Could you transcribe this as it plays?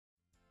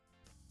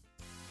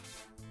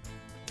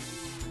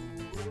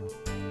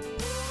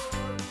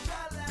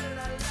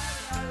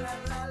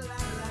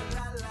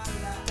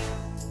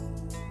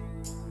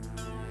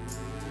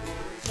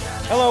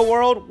Hello,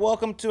 world.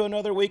 Welcome to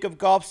another week of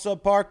Golf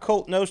Subpar.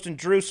 Colt Knost and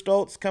Drew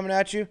Stoltz coming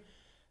at you.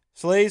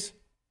 Sleaze,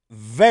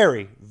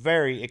 very,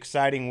 very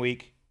exciting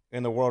week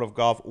in the world of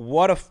golf.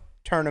 What a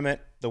tournament.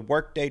 The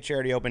Workday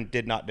Charity Open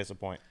did not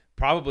disappoint.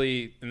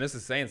 Probably, and this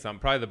is saying something,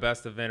 probably the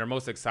best event or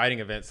most exciting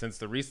event since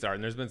the restart.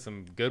 And there's been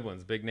some good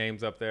ones, big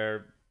names up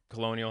there.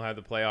 Colonial had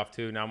the playoff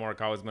too. Now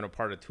Morikawa's been a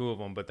part of two of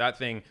them. But that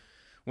thing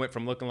went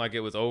from looking like it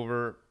was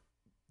over.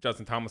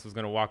 Justin Thomas was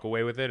going to walk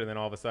away with it, and then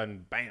all of a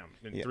sudden, bam!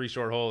 In 3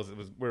 short holes,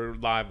 we're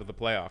live with the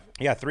playoff.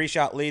 Yeah,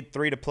 3-shot lead,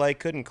 3 to play,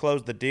 couldn't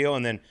close the deal,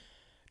 and then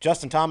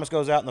Justin Thomas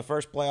goes out in the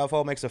first playoff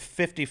hole, makes a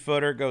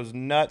 50-footer, goes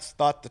nuts,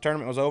 thought the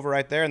tournament was over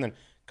right there, and then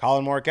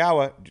Colin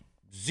Morikawa,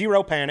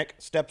 zero panic,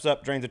 steps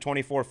up, drains a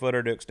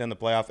 24-footer to extend the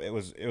playoff. It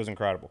was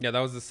incredible. Yeah, that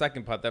was the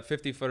second putt. That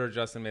 50-footer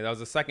Justin made, that was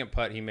the second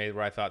putt he made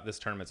where I thought this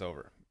tournament's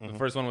over. Mm-hmm. The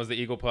first one was the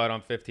eagle putt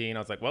on 15. I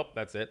was like, well,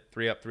 that's it.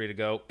 3 up, 3 to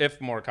go. If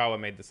Morikawa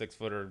made the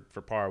 6-footer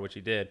for par, which he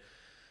did.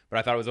 But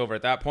I thought it was over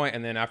at that point.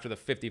 And then after the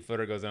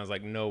 50-footer goes in, I was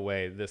like, no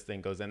way this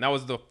thing goes in. That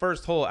was the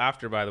first hole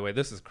after, by the way.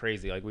 This is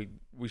crazy. Like, we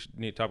should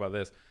need to talk about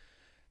this.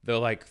 The,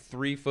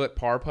 3-foot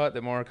par putt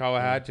that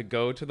Morikawa had to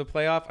go to the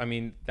playoff. I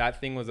mean,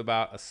 that thing was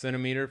about a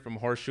centimeter from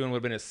horseshoe and would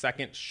have been his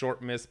second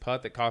short miss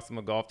putt that cost him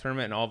a golf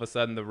tournament. And all of a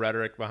sudden, the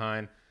rhetoric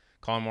behind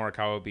Colin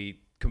Morikawa would be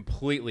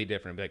completely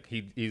different. Like,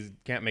 he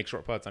can't make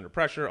short putts under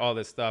pressure, all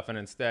this stuff. And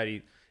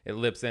instead, it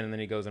lips in, and then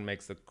he goes and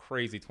makes the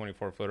crazy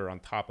 24-footer on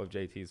top of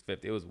JT's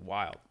 50. It was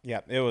wild. Yeah,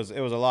 it was a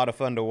lot of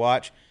fun to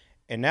watch.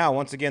 And now,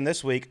 once again,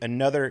 this week,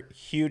 another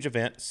huge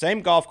event.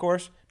 Same golf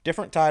course,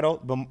 different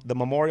title, the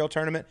Memorial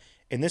Tournament.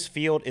 And this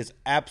field is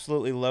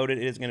absolutely loaded.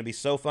 It is going to be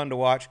so fun to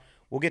watch.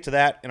 We'll get to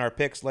that in our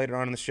picks later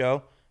on in the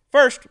show.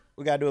 First,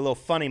 we got to do a little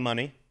funny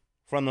money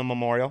from the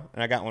Memorial,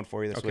 and I got one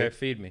for you this week. Okay,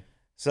 feed me.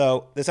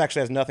 So this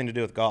actually has nothing to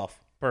do with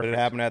golf. Perfect. But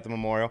it happened at the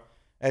Memorial.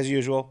 As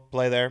usual,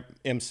 play there,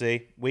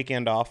 MC,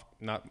 weekend off.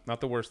 Not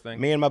the worst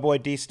thing. Me and my boy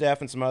D-Steph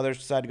and some others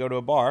decided to go to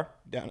a bar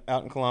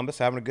out in Columbus,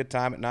 having a good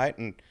time at night.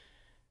 And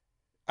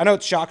I know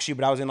it shocks you,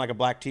 but I was in like a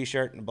black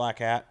T-shirt and a black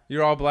hat.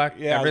 You're all black?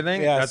 Yeah,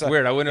 everything? Yeah, That's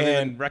weird. I wouldn't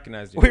have even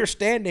recognized you. We were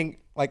standing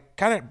like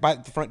kind of by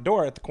the front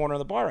door at the corner of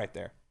the bar right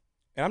there.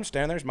 And I'm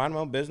standing there, just minding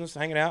my own business,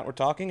 hanging out, we're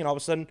talking, and all of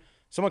a sudden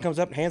someone comes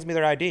up and hands me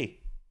their ID,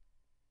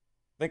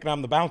 thinking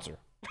I'm the bouncer.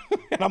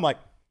 And I'm like,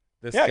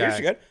 this yeah, guy,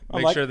 you're good.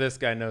 Make sure this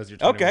guy knows you're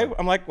 21. Okay.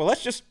 I'm like, well,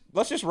 let's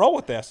just roll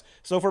with this.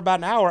 So for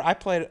about an hour, I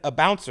played a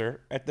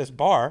bouncer at this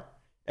bar.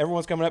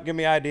 Everyone's coming up, giving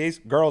me IDs.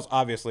 Girls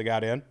obviously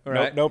got in.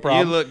 Right. No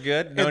problem. You look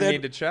good. No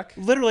need to check.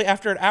 Literally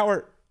after an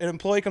hour, an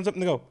employee comes up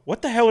and they go,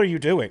 what the hell are you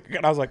doing?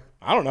 And I was like,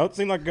 I don't know. It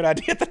seemed like a good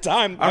idea at the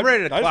time. I'm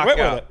ready to clock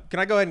out. Can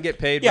I go ahead and get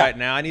paid right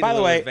now? I need a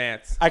little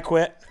advance. I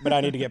quit, but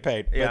I need to get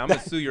paid. Yeah, I'm going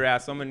to sue your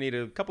ass. So I'm going to need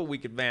a couple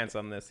week advance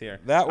on this here.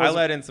 I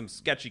let in some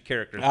sketchy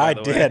characters, by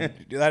the way. I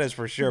did. That is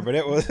for sure. But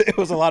it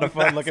was a lot of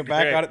fun looking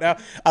back on it now.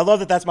 I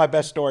love that that's my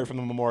best story from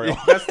the Memorial.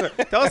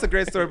 Tell us a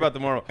great story about the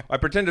Memorial. I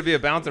pretended to be a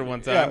bouncer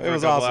one time for a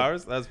couple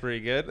hours. That's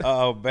pretty good.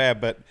 Oh, man.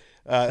 But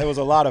it was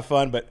a lot of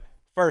fun. But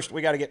first,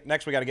 we got to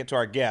get to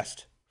our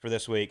guest for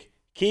this week.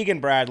 Keegan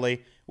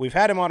Bradley. We've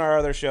had him on our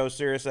other show,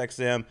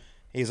 SiriusXM.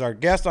 He's our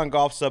guest on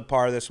Golf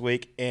Subpar this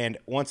week, and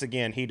once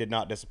again, he did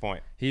not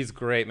disappoint. He's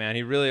great, man.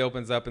 He really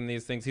opens up in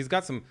these things. He's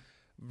got some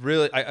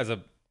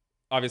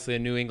obviously a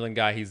New England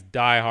guy. He's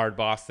diehard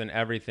Boston,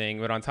 everything.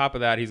 But on top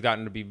of that, he's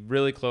gotten to be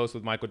really close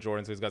with Michael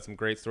Jordan, so he's got some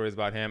great stories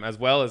about him, as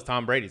well as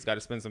Tom Brady. He's got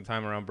to spend some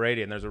time around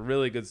Brady, and there's a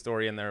really good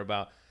story in there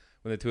about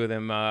when the two of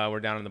them were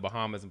down in the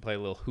Bahamas and played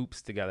little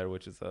hoops together,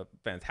 which is a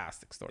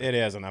fantastic story. It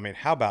is, and I mean,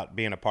 how about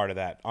being a part of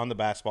that on the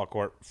basketball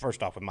court,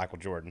 first off with Michael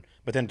Jordan,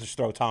 but then just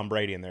throw Tom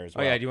Brady in there as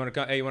well. Oh, yeah, do you want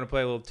to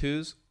play a little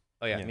twos?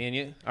 Oh, yeah, me and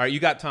you? All right, you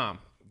got Tom.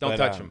 Don't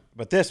touch him.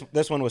 But this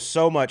one was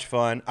so much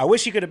fun. I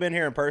wish he could have been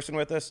here in person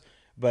with us,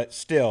 but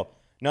still,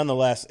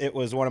 nonetheless, it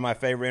was one of my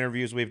favorite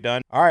interviews we've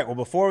done. All right, well,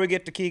 before we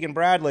get to Keegan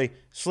Bradley,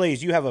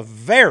 Sleaze, you have a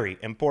very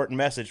important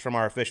message from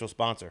our official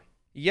sponsor.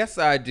 Yes,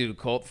 I do,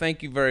 Colt.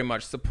 Thank you very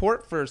much.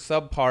 Support for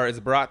Subpar is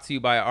brought to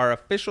you by our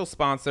official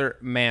sponsor,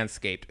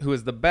 Manscaped, who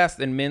is the best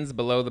in men's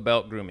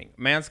below-the-belt grooming.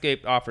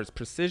 Manscaped offers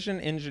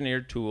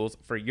precision-engineered tools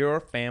for your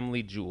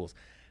family jewels.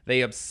 They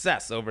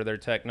obsess over their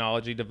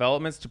technology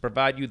developments to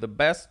provide you the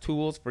best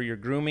tools for your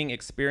grooming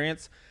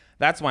experience.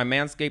 That's why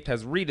Manscaped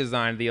has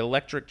redesigned the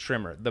electric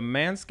trimmer. The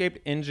Manscaped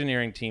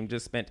engineering team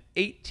just spent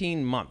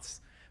 18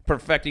 months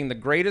perfecting the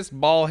greatest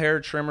ball hair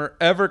trimmer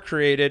ever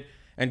created,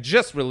 and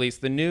just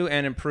released the new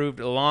and improved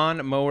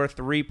Lawn Mower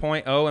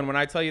 3.0. And when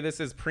I tell you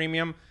this is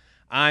premium,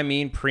 I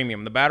mean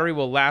premium. The battery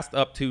will last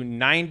up to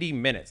 90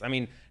 minutes. I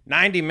mean,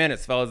 90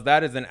 minutes, fellas.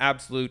 That is an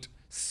absolute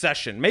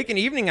session. Make an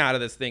evening out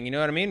of this thing, you know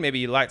what I mean? Maybe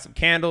you light some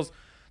candles,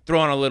 throw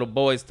on a little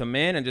Boys to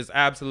Men, and just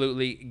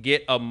absolutely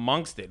get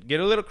amongst it. Get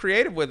a little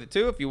creative with it,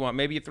 too, if you want.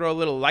 Maybe you throw a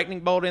little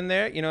lightning bolt in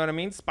there, you know what I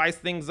mean? Spice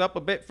things up a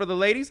bit for the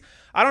ladies.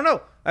 I don't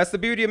know. That's the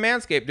beauty of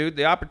Manscaped, dude.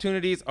 The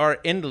opportunities are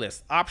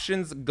endless.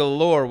 Options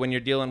galore when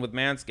you're dealing with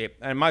Manscaped.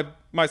 And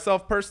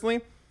myself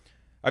personally,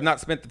 I've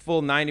not spent the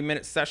full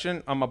 90-minute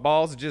session on my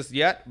balls just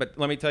yet, but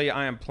let me tell you,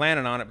 I am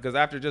planning on it because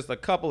after just a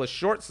couple of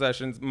short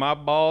sessions, my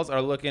balls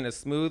are looking as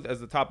smooth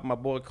as the top of my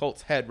boy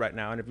Colt's head right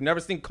now. And if you've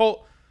never seen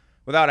Colt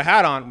without a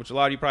hat on, which a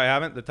lot of you probably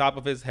haven't, the top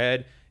of his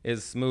head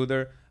is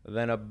smoother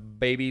than a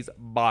baby's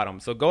bottom.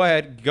 So go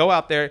ahead, go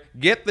out there,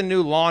 get the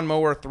new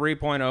Lawnmower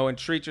 3.0 and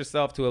treat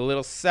yourself to a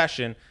little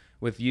session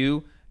with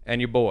you and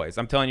your boys.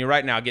 I'm telling you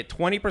right now, get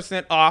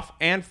 20% off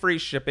and free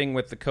shipping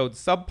with the code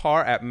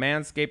SUBPAR at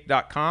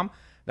manscaped.com.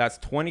 That's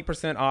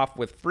 20% off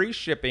with free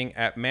shipping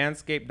at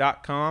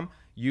manscaped.com.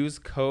 Use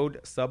code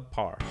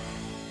SUBPAR.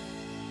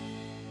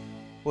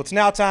 Well, it's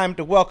now time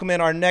to welcome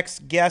in our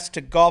next guest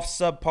to Golf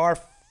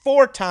Subpar,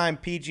 4-time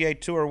PGA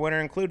Tour winner,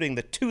 including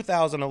the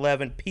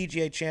 2011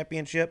 PGA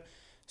Championship.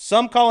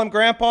 Some call him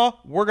Grandpa.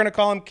 We're going to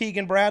call him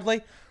Keegan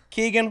Bradley.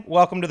 Keegan,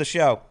 welcome to the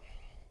show.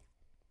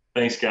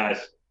 Thanks,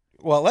 guys.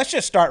 Well, let's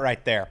just start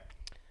right there.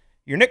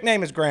 Your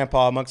nickname is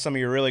Grandpa amongst some of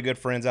your really good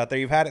friends out there.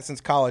 You've had it since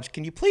college.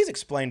 Can you please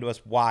explain to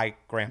us why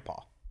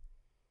Grandpa?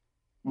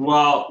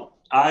 Well,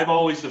 I'm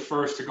always the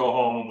first to go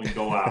home when we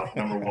go out,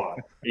 number one,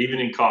 even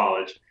in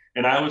college.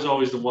 And I was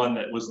always the one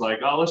that was like,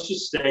 oh, let's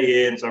just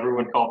stay in. So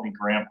everyone called me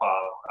Grandpa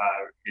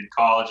in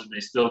college, and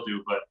they still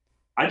do. But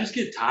I just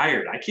get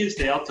tired. I can't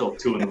stay out till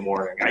 2 in the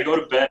morning. I go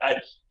to bed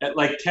at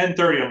like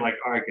 10:30. I'm like,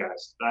 all right,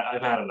 guys,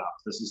 I've had enough.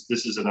 This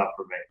is enough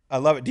for me. I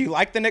love it. Do you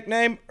like the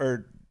nickname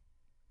or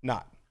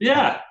not?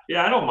 Yeah,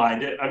 I don't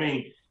mind it. I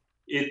mean,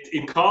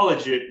 in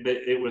college,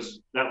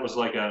 that was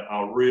like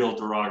a real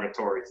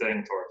derogatory thing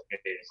towards me.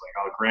 It's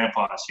like, oh,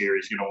 Grandpa's here.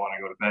 He's gonna want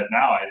to go to bed.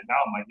 Now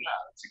I'm like, yeah,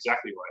 that's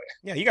exactly right.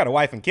 Yeah, you got a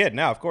wife and kid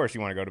now. Of course,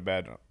 you want to go to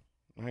bed.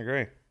 I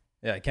agree.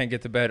 Yeah, I can't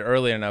get to bed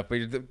early enough,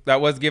 but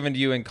that was given to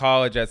you in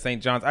college at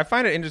St. John's. I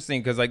find it interesting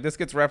because like this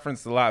gets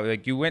referenced a lot.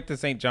 Like you went to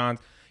St. John's,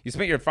 you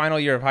spent your final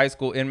year of high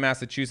school in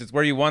Massachusetts,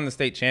 where you won the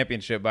state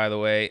championship, by the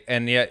way,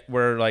 and yet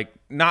were like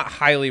not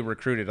highly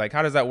recruited. Like,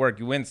 how does that work?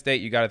 You win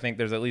state, you got to think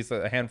there's at least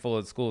a handful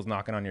of schools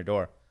knocking on your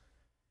door.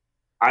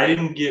 I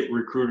didn't get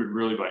recruited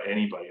really by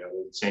anybody other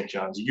than St.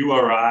 John's.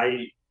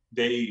 URI,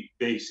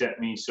 they sent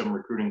me some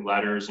recruiting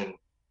letters, and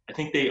I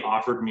think they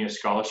offered me a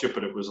scholarship,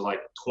 but it was like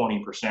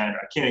 20%. I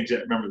can't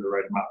exactly remember the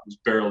right amount. It was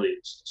barely a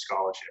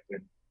scholarship.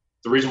 And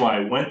the reason why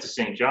I went to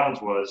St.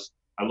 John's was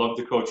I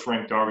loved the coach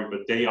Frank Darby,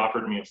 but they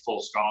offered me a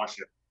full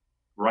scholarship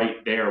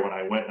right there when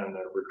I went on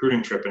the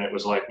recruiting trip. And it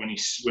was like when he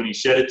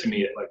said it to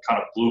me, it like kind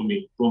of blew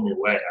me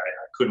away.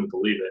 I couldn't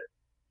believe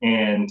it.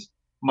 And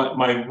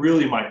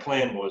my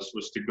plan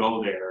was to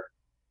go there,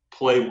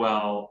 play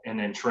well, and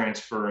then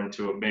transfer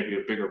into maybe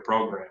a bigger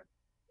program.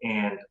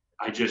 And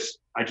I just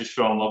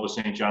fell in love with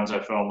St. John's. I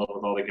fell in love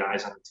with all the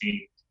guys on the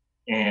team.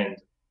 And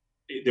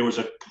there was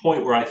a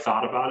point where I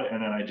thought about it,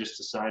 and then I just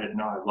decided,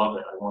 no, I love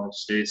it. I want to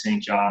stay at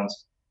St.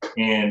 John's.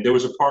 And there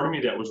was a part of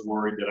me that was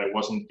worried that I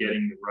wasn't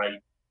getting the right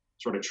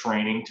sort of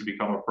training to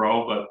become a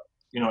pro, but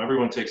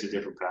everyone takes a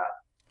different path.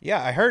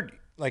 Yeah, I heard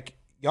like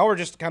y'all were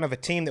just kind of a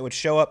team that would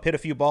show up, hit a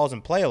few balls,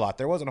 and play a lot.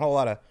 There wasn't a whole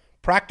lot of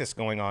practice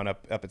going on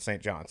up at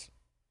St. John's.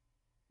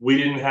 We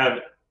didn't have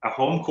a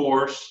home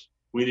course.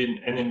 We didn't,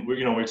 and then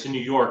it's in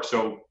New York,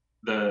 so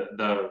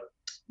the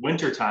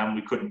winter time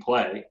we couldn't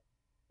play,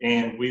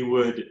 and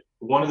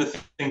one of the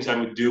things I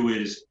would do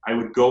is I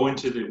would go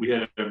into we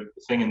had a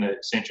thing in the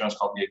St. John's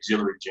called the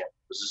auxiliary gym.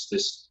 It was just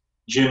this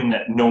gym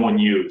that no one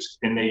used,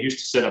 and they used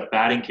to set up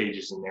batting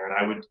cages in there, and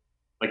I would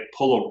like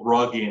pull a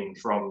rug in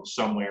from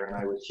somewhere, and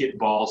I would hit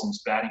balls in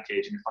this batting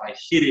cage, and if I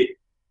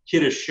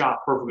hit a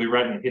shot perfectly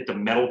right and hit the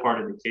metal part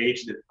of the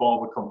cage, the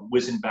ball would come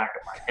whizzing back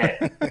at my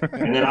head.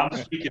 And then I'm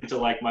speaking to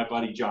like my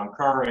buddy John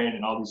Curran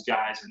and all these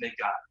guys, and they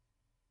got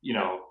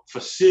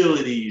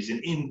facilities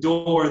and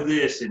indoor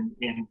this and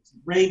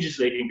ranges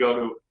they can go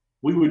to.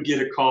 We would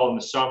get a call in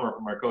the summer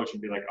from our coach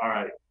and be like, all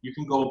right, you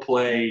can go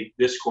play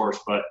this course,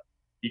 but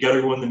you got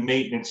to go in the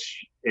maintenance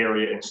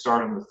area and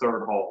start on the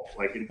third hole.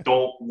 Like, and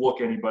don't look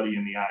anybody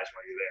in the eyes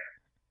while you're there.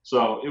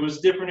 So it was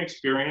a different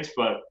experience,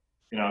 but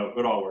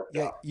it all worked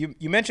out.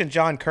 You mentioned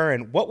John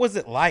Curran. What was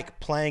it like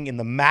playing in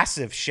the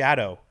massive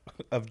shadow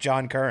of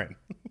John Curran?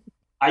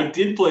 I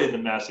did play in the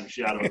massive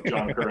shadow of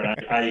John Curran.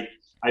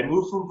 I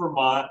moved from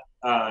Vermont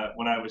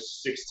when I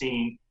was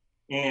 16,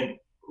 and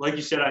like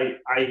you said, I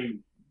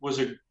was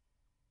an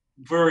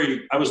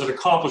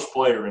accomplished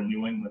player in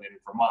New England and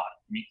Vermont.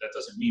 I mean, that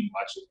doesn't mean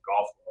much in the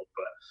golf world,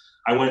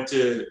 but I went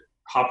to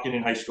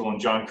Hopkins High School,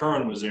 and John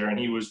Curran was there, and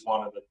he was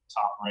one of the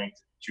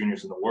top-ranked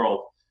juniors in the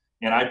world.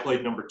 And I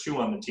played number 2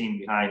 on the team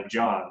behind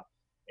John.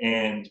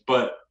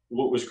 But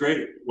what was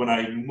great, when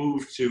I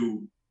moved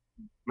to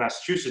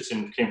Massachusetts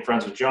and became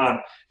friends with John,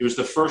 he was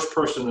the first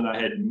person that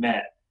I had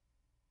met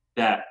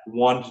that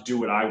wanted to do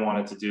what I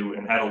wanted to do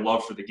and had a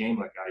love for the game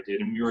like I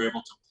did. And we were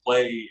able to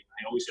play.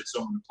 I always had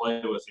someone to play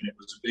with, and it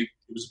was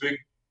a big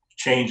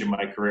change in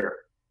my career.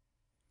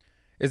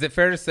 Is it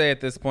fair to say at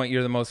this point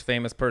you're the most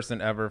famous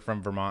person ever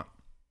from Vermont?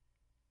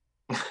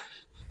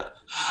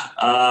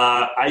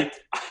 I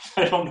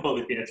don't know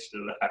the answer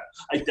to that.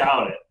 I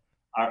doubt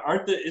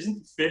it.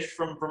 Isn't Fish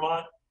from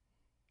Vermont?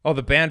 Oh,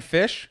 the band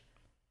Fish?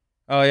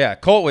 Oh, yeah.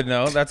 Colt would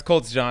know. That's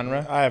Colt's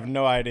genre. I have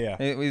no idea.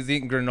 He's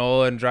eating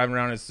granola and driving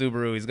around his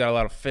Subaru. He's got a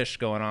lot of fish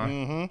going on.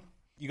 Mm-hmm.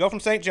 You go from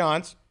St.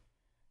 John's,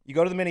 you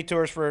go to the mini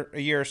tours for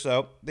a year or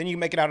so, then you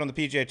make it out on the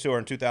PGA Tour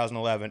in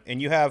 2011,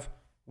 and you have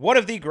one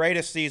of the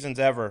greatest seasons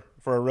ever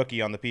for a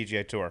rookie on the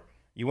PGA Tour.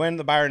 You win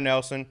the Byron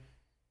Nelson,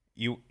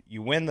 you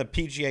win the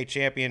PGA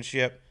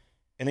Championship,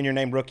 and then you're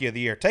named Rookie of the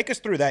Year. Take us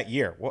through that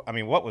year.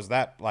 What was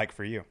that like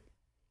for you?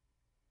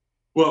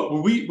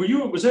 Well,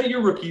 was that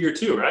your rookie year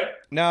too, right?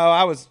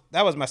 No,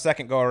 that was my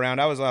second go around.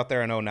 I was out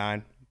there in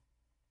 2009.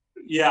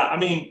 Yeah, I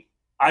mean,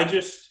 I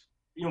just,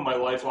 my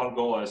lifelong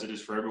goal, as it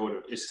is for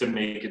everyone, is to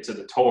make it to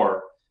the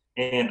tour.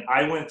 And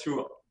I went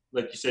through,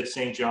 like you said,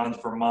 St. John's,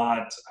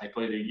 Vermont. I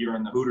played a year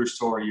in the Hooters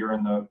Tour, a year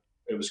in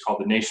it was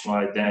called the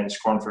Nationwide then, it's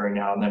Korn Ferry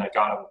now, and then I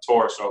got on the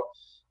tour. So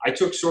I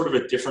took sort of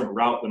a different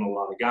route than a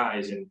lot of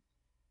guys. And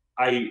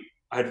I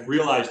had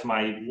realized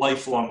my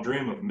lifelong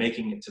dream of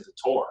making it to the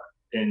tour.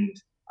 And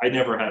I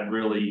never had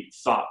really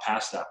thought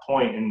past that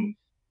point. And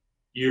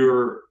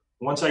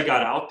once I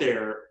got out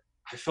there,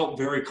 I felt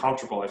very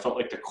comfortable. I felt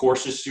like the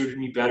courses suited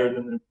me better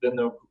than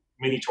the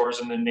mini tours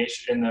in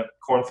the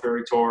Korn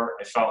Ferry Tour.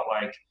 I felt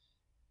like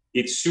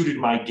it suited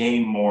my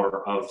game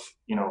more of,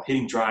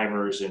 hitting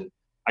drivers. And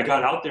I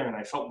got out there and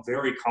I felt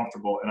very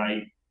comfortable. And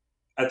I,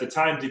 at the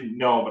time, didn't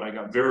know, but I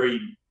got very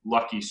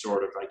lucky,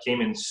 sort of. I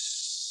came in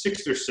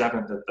 6th or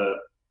 7th at the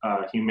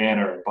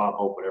Humana or Bob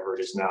Hope, whatever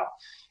it is now.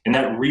 And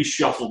that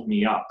reshuffled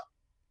me up.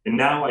 And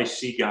now I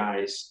see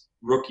guys,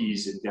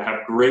 rookies, and they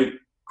have great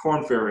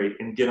Korn Ferry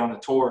and get on the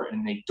tour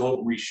and they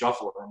don't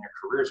reshuffle, and their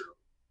careers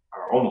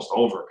are almost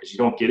over because you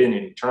don't get in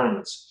any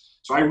tournaments.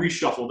 So I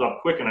reshuffled up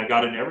quick and I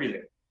got in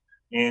everything.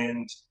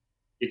 And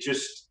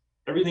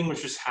everything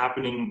was just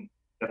happening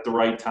at the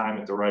right time,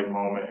 at the right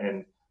moment.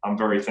 And I'm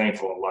very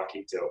thankful and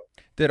lucky too.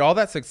 Did all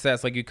that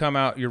success, like you come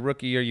out your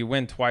rookie year, you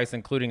win twice,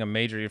 including a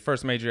major, your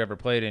first major you ever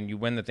played, and you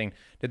win the thing.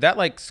 Did that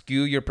like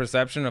skew your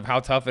perception of how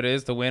tough it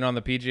is to win on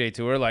the PGA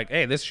Tour? Like,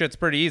 hey, this shit's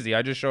pretty easy.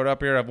 I just showed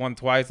up here, I've won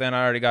twice, and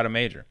I already got a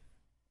major.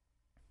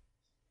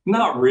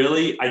 Not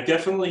really. I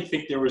definitely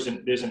think there's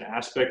an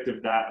aspect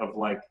of that, of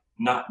like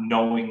not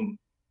knowing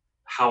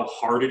how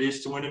hard it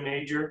is to win a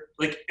major.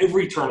 Like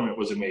every tournament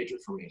was a major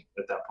for me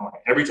at that point.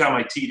 Every time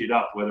I teed it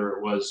up, whether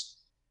it was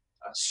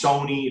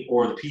Sony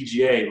or the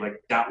PGA, like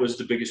that was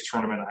the biggest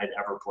tournament I'd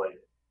ever played.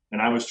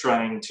 And I was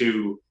trying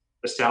to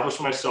establish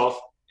myself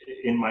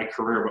in my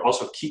career, but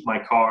also keep my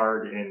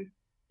card. And,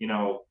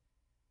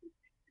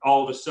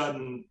 all of a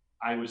sudden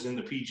I was in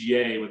the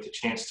PGA with the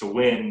chance to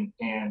win.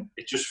 And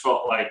it just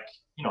felt like,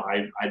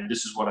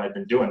 this is what I've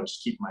been doing,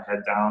 just keep my head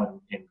down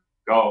and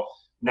go.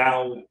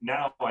 Now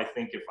I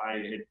think if I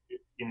had,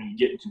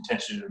 get in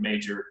contention in a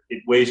major,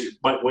 it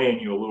might weigh on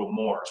you a little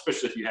more,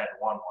 especially if you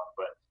hadn't won one.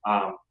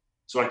 But,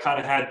 so I kind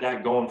of had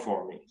that going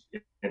for me,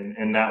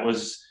 and that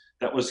was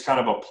kind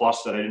of a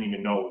plus that I didn't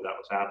even know that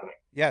was happening.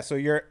 Yeah, so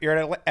you're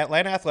at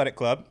Atlanta Athletic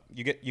Club.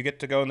 You get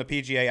to go in the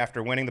PGA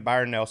after winning the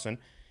Byron Nelson,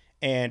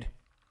 and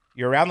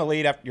you're around the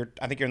lead. I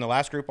think you're in the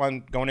last group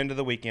on going into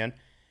the weekend.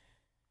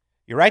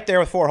 You're right there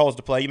with 4 holes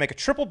to play. You make a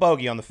triple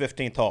bogey on the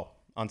 15th hole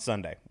on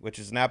Sunday, which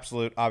is an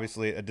absolute,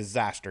 obviously, a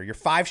disaster. You're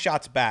 5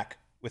 shots back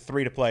with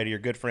 3 to play to your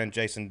good friend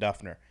Jason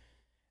Duffner.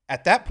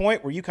 At that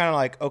point, were you kind of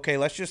like, okay,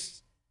 let's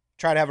just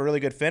try to have a really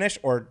good finish,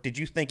 or did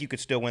you think you could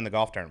still win the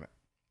golf tournament?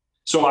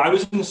 So I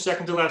was in the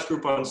second to last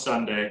group on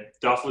Sunday.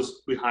 Duff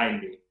was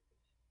behind me.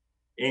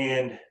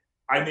 And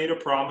I made a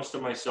promise to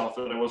myself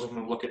that I wasn't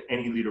going to look at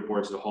any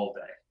leaderboards the whole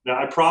day. Now,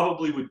 I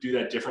probably would do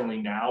that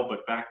differently now,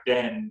 but back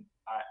then,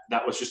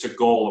 that was just a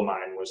goal of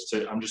mine,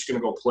 I'm just going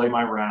to go play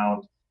my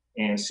round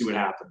and see what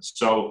happens.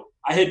 So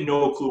I had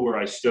no clue where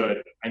I stood.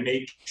 I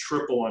made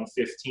triple on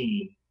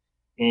 15,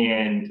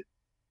 and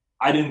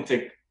I didn't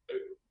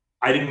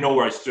know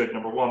where I stood,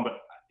 number one, but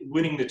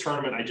winning the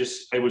tournament,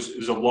 it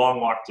was a long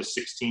walk to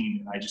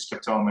 16, and I just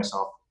kept telling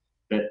myself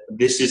that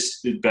this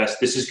is the best.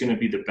 This is going to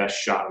be the best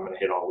shot I'm going to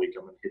hit all week.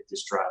 I'm going to hit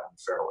this drive on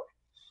the fairway.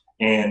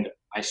 And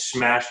I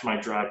smashed my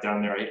drive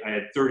down there. I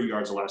had 30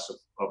 yards less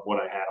of what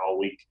I had all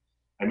week.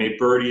 I made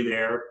birdie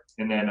there,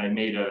 and then I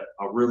made a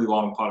really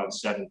long putt on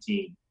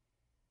 17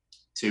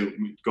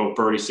 to go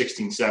birdie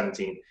 16,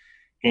 17.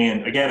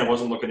 And again, I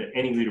wasn't looking at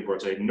any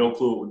leaderboards. I had no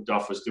clue what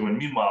Duff was doing.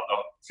 Meanwhile,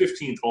 the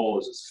 15th hole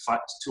is a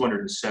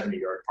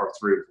 270-yard par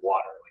 3 with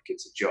water. Like,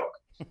 it's a joke.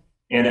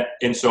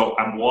 And so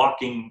I'm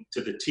walking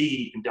to the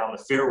tee and down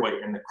the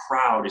fairway, and the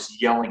crowd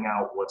is yelling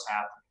out what's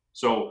happening.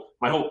 So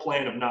my whole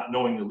plan of not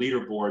knowing the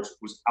leaderboards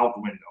was out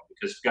the window,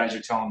 because guys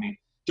are telling me,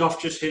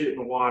 Duff just hit it in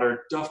the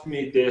water. Duff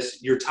made this.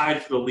 You're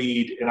tied for the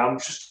lead. And I'm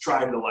just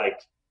trying to,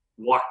 like,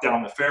 walk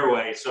down the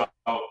fairway. So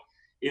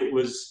it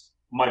was,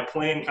 my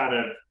plan kind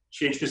of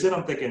changed, because then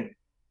I'm thinking,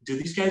 do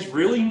these guys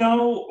really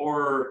know,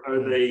 or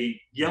are they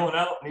yelling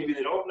out? Maybe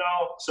they don't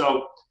know.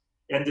 So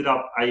I ended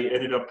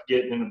up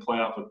getting in the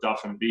playoff with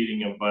Duff and beating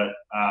him. But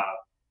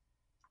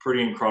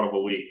pretty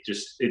incredible week.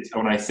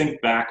 When I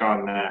think back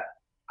on that,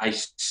 I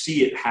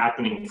see it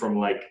happening from,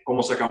 like,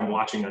 almost like I'm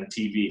watching on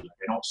TV.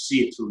 I don't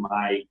see it through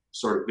my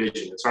sort of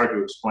vision. It's hard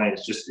to explain.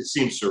 It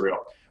seems surreal.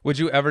 Would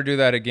you ever do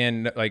that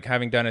again, like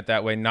having done it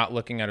that way, not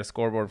looking at a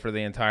scoreboard for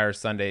the entire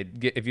Sunday?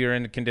 If you're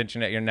in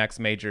contention at your next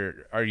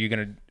major, are you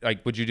going to,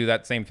 would you do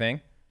that same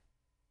thing?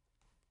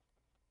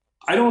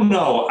 I don't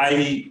know.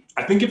 I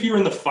think if you're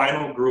in the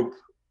final group,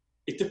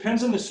 it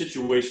depends on the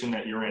situation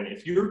that you're in.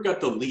 If you've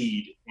got the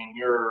lead and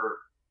you're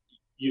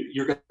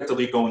got the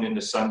lead going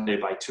into Sunday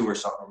by 2 or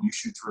something, you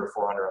shoot 300 or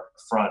 400 up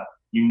the front,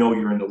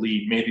 you're in the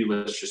lead. Maybe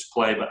let's just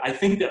play. But I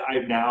think that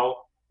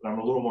I'm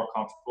a little more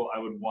comfortable, I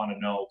would want to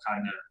know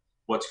kind of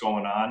what's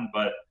going on.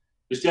 But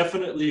there's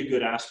definitely a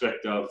good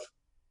aspect of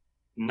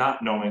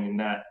not knowing, in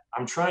that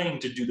I'm trying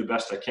to do the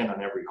best I can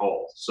on every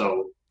hole.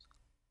 So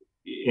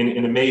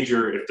in a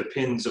major, if the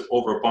pin's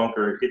over a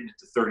bunker, hitting it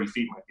to 30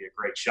 feet might be a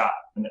great shot.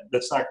 And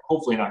that's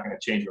hopefully not going to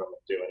change what I'm going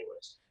to do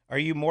anyways. Are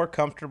you more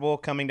comfortable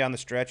coming down the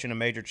stretch in a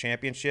major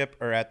championship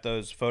or at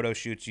those photo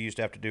shoots you used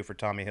to have to do for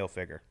Tommy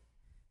Hilfiger?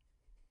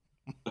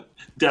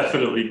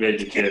 Definitely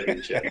major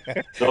championship.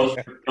 Those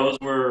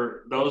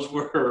were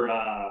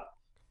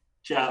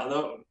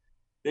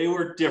they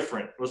were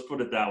different. Let's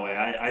put it that way.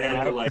 I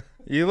had to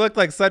You look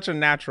like such a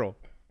natural.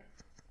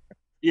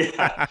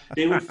 Yeah,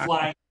 they would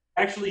fly.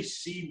 Actually,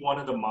 see one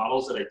of the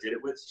models that I did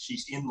it with.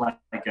 She's in like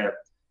a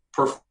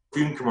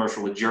perfume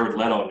commercial with Jared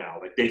Leto now.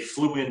 Like they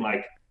flew in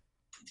like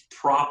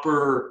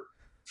proper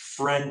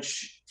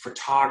French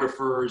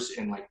photographers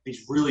and like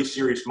these really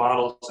serious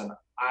models, and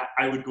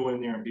I would go in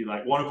there and be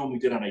like, one of them we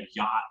did on a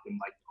yacht in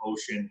like the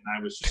ocean, and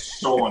I was just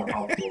so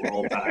uncomfortable the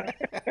whole time.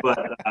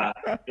 But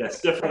yeah,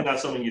 it's definitely not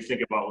something you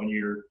think about when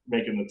you're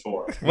making the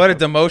tour. What a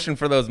demotion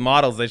for those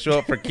models. They show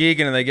up for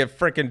Keegan and they get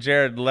freaking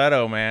Jared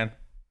Leto, man.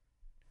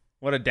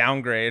 What a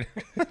downgrade.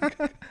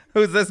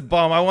 Who's this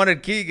bum? I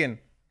wanted Keegan.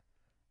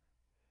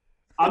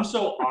 I'm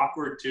so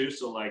awkward too,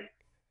 so like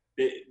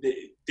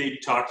they'd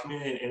talk to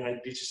me and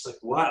I'd be just like,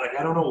 what? Like,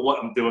 I don't know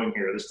what I'm doing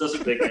here. This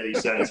doesn't make any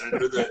sense. And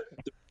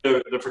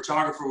the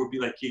photographer would be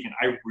like, Keegan,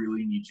 I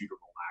really need you to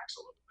relax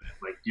a little bit.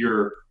 Like,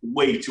 you're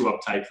way too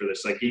uptight for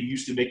this. Like, he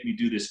used to make me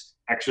do this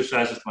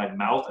exercise with my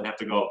mouth. I'd have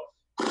to go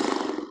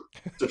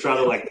to try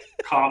to like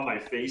calm my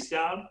face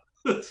down.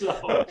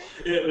 So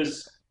it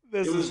was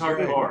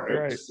hardcore.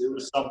 Right. It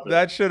was something.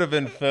 That should have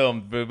been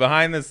filmed, boo.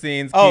 Behind the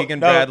scenes, Keegan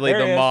Bradley,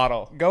 the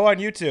model. Go on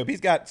YouTube.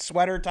 He's got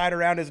sweater tied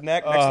around his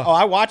neck.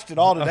 I watched it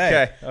all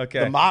today. Okay.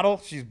 The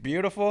model, she's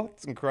beautiful.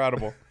 It's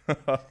incredible.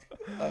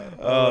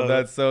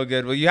 That's so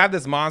good. Well, you have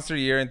this monster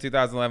year in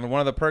 2011. One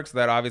of the perks of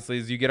that, obviously,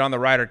 is you get on the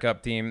Ryder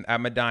Cup team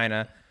at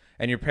Medina,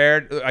 and you're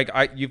paired.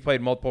 You've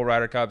played multiple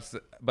Ryder Cups,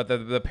 but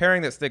the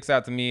pairing that sticks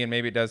out to me, and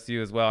maybe it does to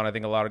you as well, and I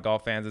think a lot of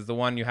golf fans, is the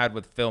one you had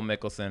with Phil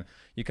Mickelson.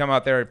 You come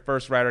out there at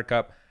first Ryder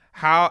Cup.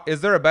 How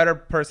is there a better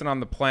person on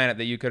the planet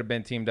that you could have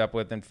been teamed up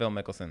with than Phil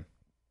Mickelson?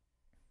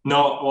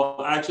 No,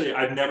 well, actually,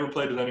 I've never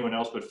played with anyone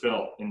else but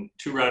Phil in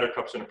 2 Ryder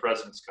Cups and a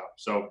President's Cup.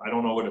 So I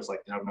don't know what it's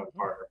like to have another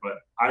partner. But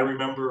I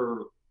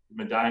remember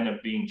Medina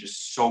being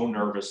just so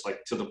nervous,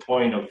 like to the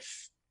point of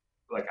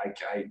like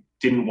I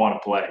didn't want to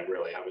play,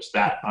 really. I was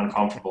that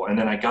uncomfortable. And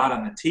then I got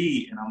on the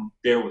tee, and I'm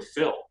there with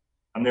Phil.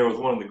 I'm there with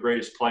one of the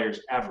greatest players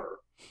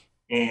ever.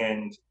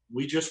 And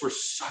we just were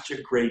such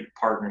a great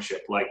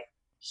partnership. Like,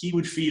 he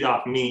would feed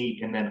off me,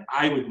 and then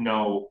I would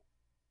know.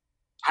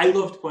 I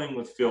loved playing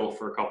with Phil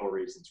for a couple of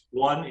reasons.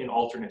 One, in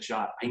alternate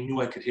shot, I knew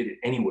I could hit it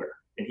anywhere,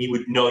 and he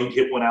would know he'd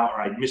hit one out,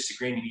 or I'd miss the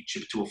green and he'd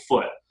chip it to a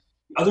foot.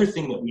 The other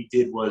thing that we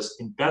did was,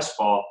 in best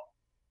ball,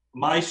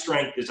 my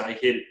strength is I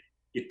hit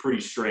it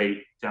pretty straight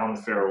down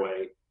the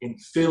fairway,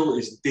 and Phil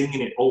is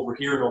dinging it over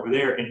here and over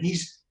there, and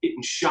he's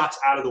hitting shots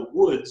out of the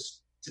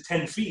woods to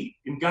 10 feet.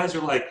 And guys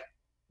are like,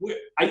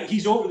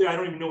 he's over there. I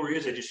don't even know where he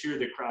is. I just hear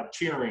the crowd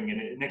cheering,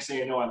 and next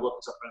thing I know, I look,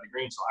 it's up by the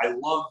green. So I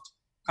loved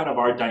kind of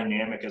our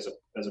dynamic as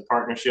a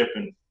partnership,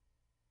 and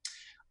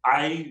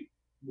I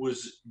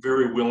was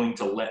very willing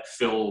to let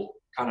Phil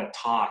kind of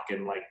talk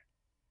and like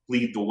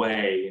lead the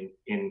way,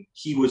 and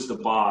he was the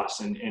boss,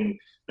 and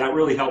that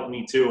really helped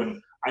me too.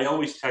 And I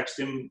always text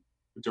him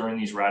during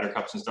these Ryder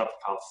Cups and stuff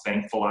how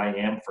thankful I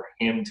am for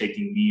him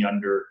taking me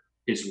under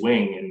his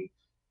wing.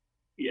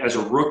 And as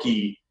a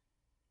rookie,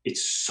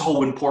 it's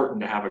so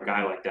important to have a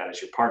guy like that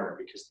as your partner,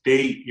 because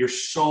you're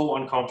so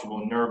uncomfortable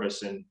and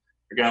nervous, and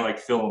a guy like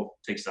Phil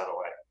takes that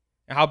away.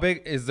 How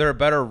big is there a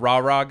better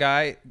rah-rah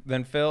guy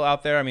than Phil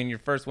out there? I mean, your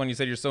first one, you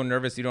said you're so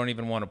nervous you don't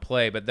even want to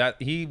play, but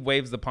that he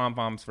waves the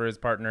pom-poms for his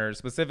partner,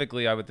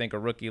 specifically, I would think a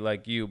rookie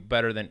like you,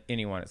 better than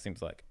anyone, it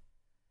seems like.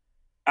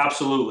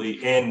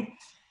 Absolutely. And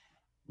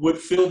what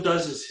Phil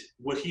does is,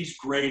 what he's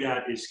great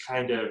at is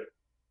kind of,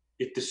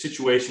 if the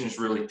situation is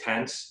really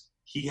tense,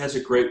 he has a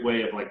great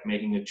way of like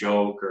making a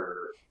joke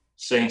or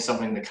saying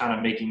something that kind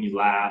of making you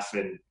laugh,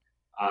 and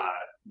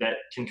that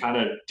can kind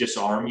of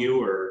disarm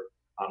you. Or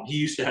he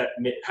used to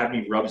have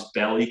me rub his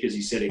belly because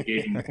he said it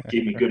gave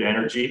me good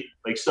energy,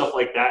 like stuff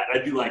like that. And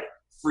I'd be like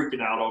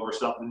freaking out over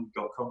something, and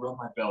go, come rub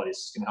my belly. This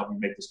is gonna help me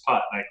make this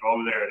putt. And I go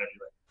over there, and I'd be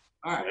like,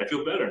 all right, I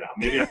feel better now.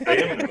 Maybe I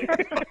am gonna make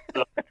this putt.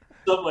 So,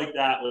 stuff like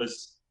that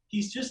was.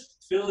 He's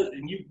just Phil,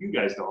 and you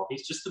guys know him.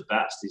 He's just the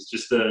best. He's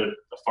just a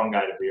fun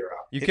guy to be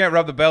around. You can't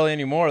rub the belly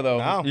anymore, though.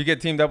 No. You get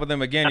teamed up with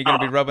him again, you're going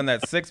to be rubbing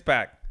that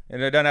six-pack.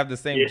 And it doesn't have the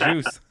same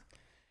juice.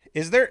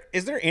 Is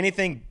there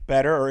anything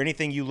better or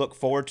anything you look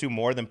forward to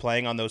more than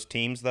playing on those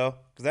teams, though?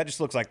 Because that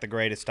just looks like the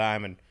greatest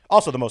time and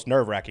also the most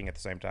nerve-wracking at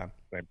the same time.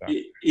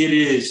 It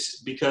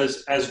is,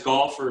 because as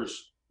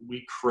golfers,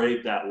 we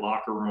crave that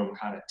locker room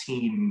kind of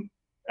team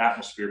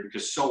atmosphere,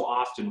 because so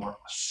often we're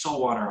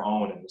so on our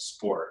own in the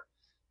sport.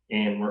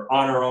 And we're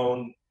on our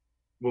own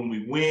when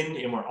we win,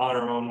 and we're on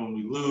our own when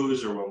we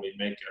lose or when we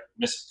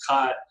miss a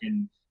cut.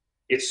 And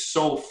it's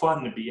so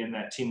fun to be in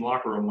that team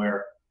locker room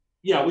where,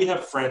 yeah, we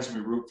have friends and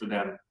we root for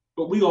them,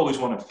 but we always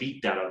want to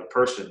beat that other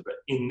person. But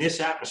in this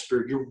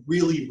atmosphere, you're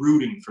really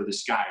rooting for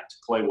this guy to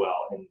play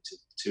well and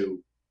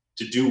to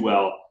do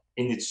well.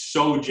 And it's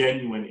so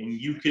genuine, and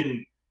you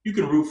can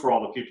root for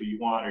all the people you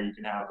want, or you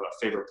can have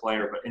a favorite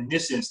player. But in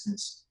this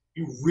instance,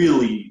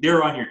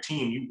 they're on your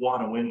team. You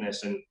want to win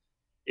this. And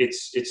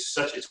it's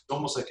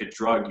almost like a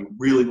drug. You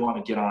really want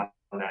to get on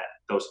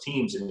those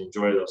teams and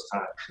enjoy those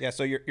times. Yeah.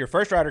 So your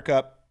first Ryder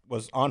Cup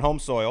was on home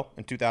soil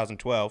in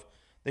 2012.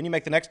 Then you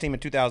make the next team in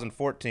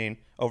 2014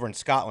 over in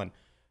Scotland.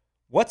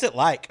 What's it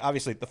like?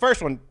 Obviously, the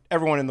first one,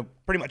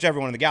 pretty much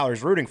everyone in the gallery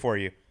is rooting for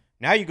you.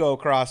 Now you go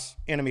across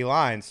enemy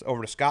lines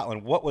over to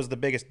Scotland. What was the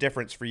biggest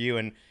difference for you,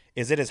 and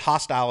is it as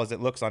hostile as it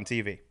looks on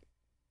TV?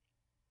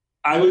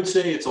 I would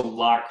say it's a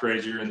lot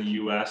crazier in the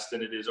U.S.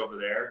 than it is over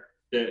there.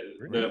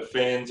 The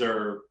fans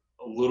are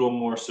a little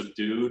more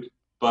subdued,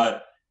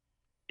 but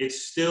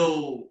it's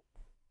still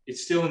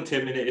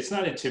intimidating. It's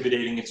not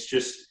intimidating. It's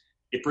just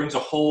it brings a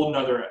whole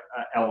nother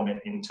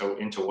element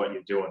into what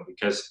you're doing,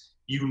 because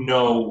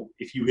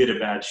if you hit a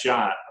bad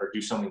shot or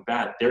do something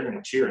bad, they're going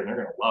to cheer and they're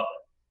going to love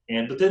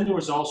it. But then there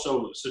was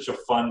also such a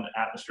fun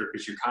atmosphere,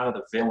 because you're kind of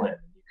the villain.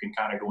 You can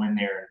kind of go in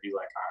there and be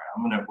like,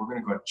 all right, we're going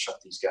to go ahead and shut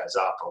these guys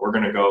up, or we're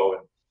going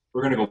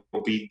to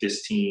go beat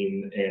this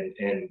team,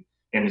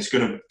 and it's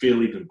going to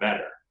feel even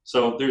better.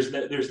 So there's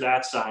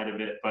that side of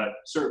it, but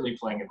certainly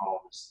playing at home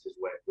is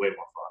way more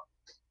fun.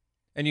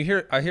 And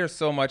I hear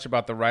so much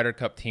about the Ryder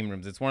Cup team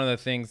rooms. It's one of the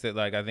things that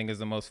I think is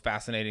the most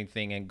fascinating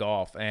thing in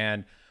golf.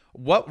 And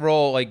what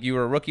role, you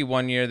were a rookie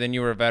one year, then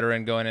you were a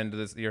veteran going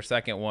into your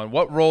second one.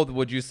 What role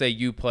would you say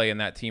you play in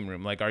that team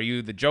room? Are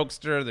you the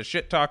jokester, the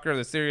shit talker,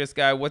 the serious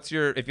guy? If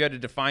you had to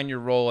define your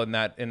role in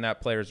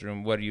that players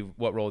room,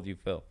 what role do you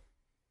fill?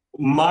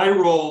 My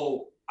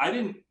role,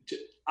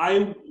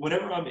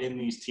 whenever I'm in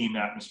these team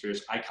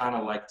atmospheres, I kind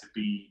of like to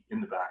be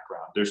in the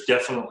background. There's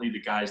definitely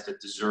the guys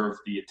that deserve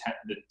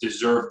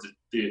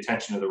the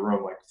attention of the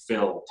room, like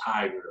Phil,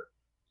 Tiger,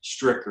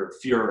 Stricker,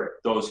 Furyk,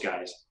 those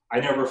guys. I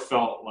never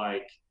felt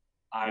like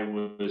I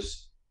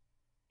was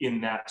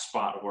in that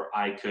spot where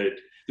I could.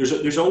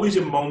 There's always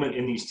a moment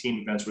in these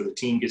team events where the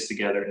team gets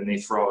together and they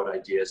throw out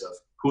ideas of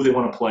who they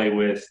want to play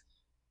with,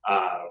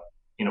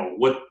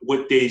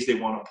 what days they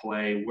want to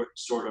play, what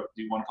sort of,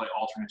 do you want to play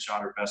alternate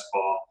shot or best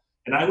ball?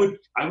 And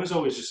I was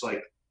always just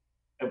like,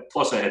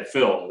 plus I had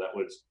Phil that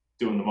was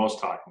doing the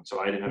most talking, so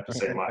I didn't have to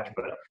say much.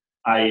 But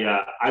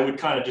I would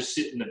kind of just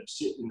sit in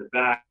the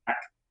back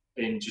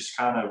and just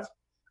kind of.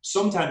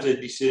 Sometimes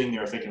I'd be sitting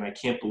there thinking, I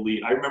can't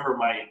believe. I remember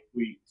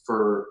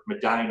for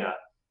Medina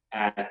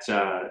at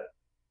I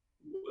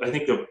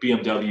think the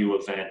BMW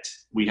event,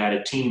 we had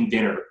a team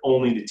dinner,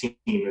 only the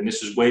team, and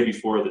this is way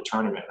before the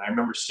tournament. And I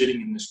remember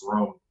sitting in this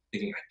room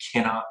thinking, I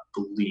cannot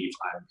believe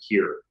I'm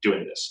here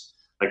doing this.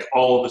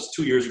 All of this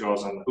 2 years ago, I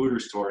was on the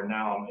Hooters tour, and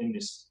now I'm in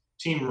this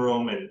team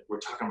room, and we're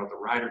talking about the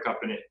Ryder Cup.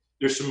 And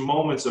there's some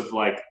moments of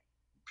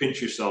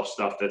pinch yourself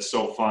stuff that's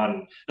so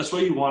fun. That's why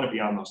you want to be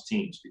on those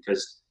teams,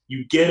 because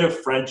you get a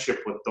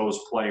friendship with those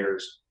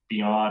players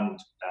beyond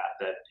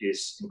that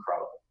is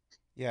incredible.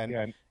 Yeah,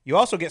 and you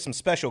also get some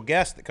special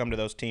guests that come to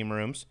those team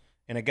rooms,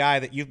 and a guy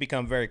that you've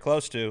become very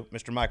close to,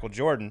 Mr. Michael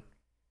Jordan,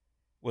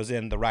 was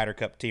in the Ryder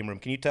Cup team room.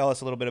 Can you tell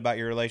us a little bit about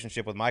your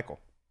relationship with Michael?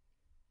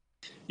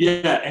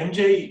 Yeah,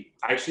 MJ,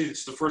 actually,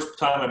 it's the first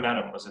time I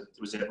met him was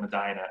at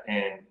Medina,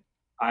 and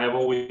I have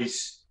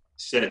always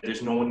said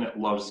there's no one that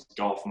loves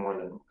golf more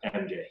than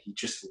MJ. He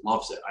just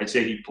loves it. I'd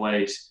say he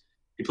plays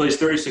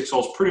 36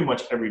 holes pretty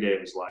much every day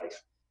of his life,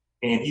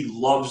 and he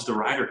loves the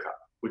Ryder Cup,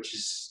 which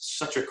is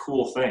such a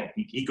cool thing.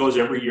 He goes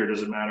every year,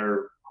 doesn't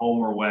matter home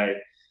or away.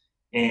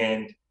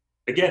 And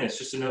again, it's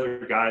just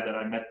another guy that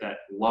I met that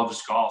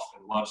loves golf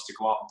and loves to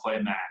go out and play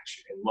a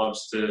match and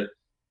loves to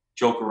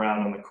joke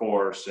around on the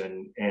course,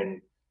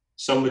 and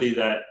somebody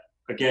that,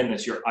 again,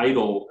 that's your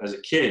idol as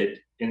a kid,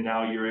 and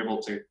now you're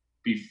able to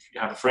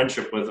have a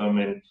friendship with them,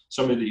 and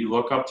somebody that you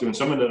look up to, and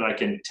somebody that I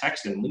can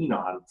text and lean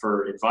on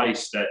for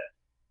advice that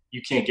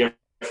you can't get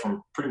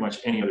from pretty much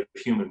any other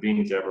human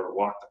being to ever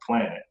walk the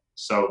planet.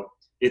 So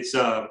it's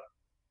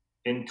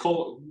and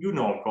Cole, you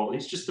know him, Cole.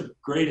 He's just the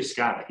greatest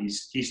guy.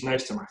 He's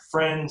nice to my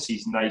friends.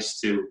 He's nice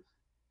to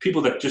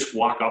people that just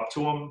walk up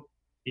to him.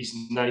 He's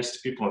nice to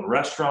people in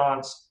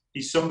restaurants.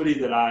 He's somebody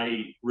that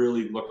I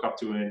really look up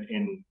to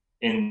and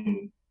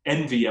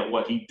envy at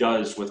what he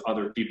does with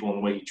other people and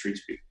the way he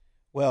treats people.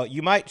 Well,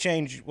 you might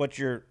change what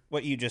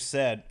you just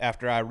said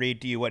after I read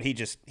to you what he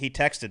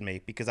texted me,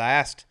 because I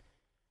asked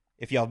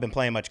if y'all have been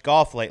playing much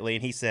golf lately,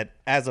 and he said,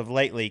 as of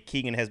lately,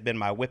 Keegan has been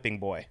my whipping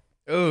boy.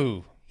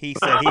 Ooh. He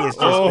said he has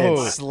just been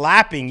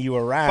slapping you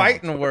around.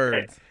 Fighting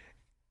words.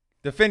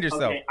 Defend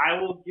yourself. Okay,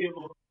 I will give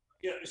him.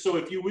 Yeah, so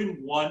if you win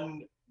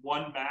one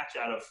match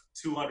out of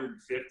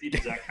 250,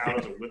 does that count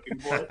as a whipping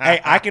boy?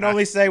 Hey, I can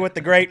only say what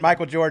the great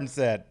Michael Jordan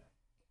said.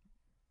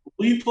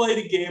 We played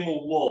a game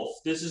of Wolf.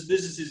 This is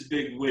his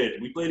big win.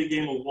 We played a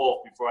game of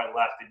Wolf before I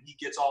left, and he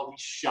gets all these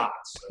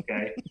shots.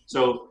 Okay,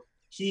 so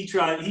he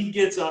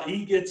gets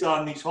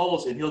on these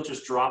holes, and he'll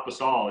just drop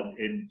us all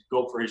and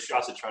go for his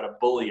shots and try to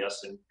bully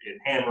us and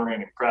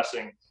hammering and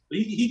pressing. But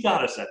he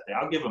got us at that.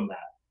 I'll give him that.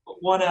 But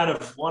one out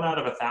of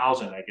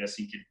 1,000, I guess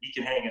he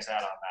can hang his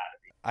hat on that.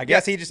 I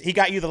guess he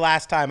got you the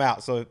last time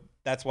out, so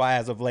that's why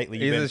as of lately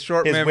you've been a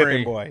short his memory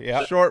whipping boy.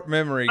 Yep. Short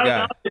memory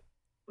guy.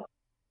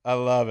 I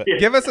love it. Yeah.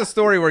 Give us a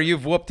story where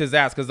you've whooped his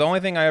ass, because the only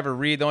thing I ever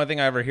read, the only thing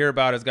I ever hear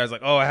about is guys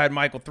like, oh, I had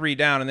Michael 3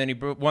 down, and then he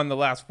won the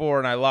last 4,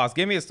 and I lost.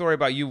 Give me a story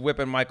about you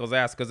whipping Michael's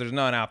ass, because there's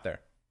none out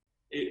there.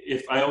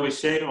 If I always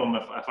say to him,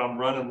 if I'm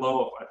running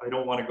low, if I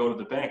don't want to go to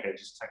the bank, I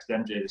just text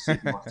MJ to see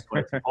if he wants to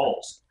play some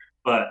holes.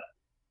 But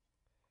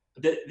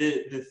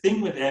the thing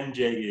with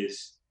MJ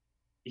is,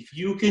 if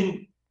you get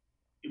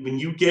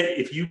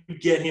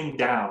him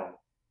down,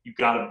 you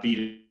got to beat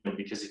him,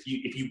 because if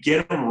you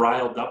get him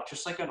riled up,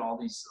 just like on all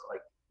these like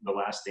The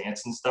Last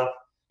Dance and stuff,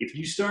 if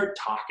you start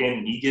talking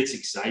and he gets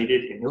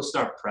excited and he'll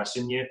start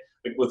pressing you,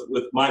 like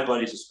with my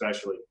buddies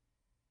especially,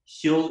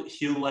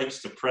 he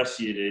likes to press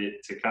you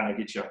to kind of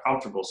get you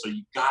uncomfortable. So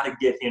you got to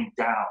get him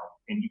down.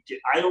 And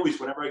I always,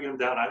 whenever I get him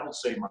down, I don't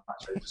say much.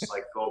 I just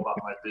like go about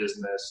my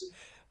business.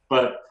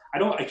 But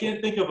I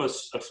can't think of a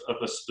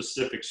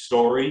specific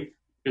story,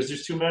 because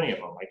there's too many of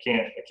them. I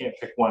can't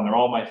pick one. They're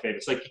all my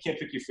favorites. Like, you can't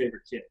pick your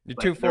favorite kid. You're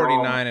like,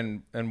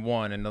 249 and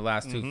 1 in the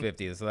last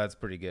 250, so that's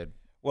pretty good.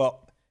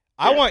 Well,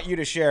 I want you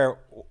to share.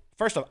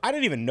 First off, I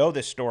didn't even know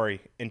this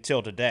story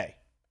until today.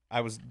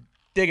 I was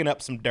digging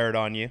up some dirt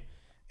on you,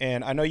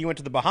 and I know you went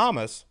to the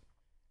Bahamas,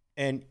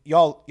 and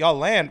y'all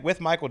land with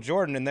Michael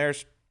Jordan, and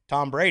there's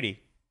Tom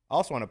Brady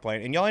also on a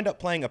plane, and y'all end up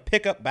playing a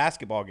pickup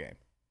basketball game.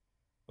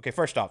 Okay,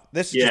 first off,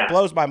 this just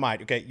blows my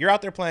mind. Okay, you're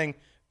out there playing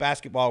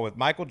basketball with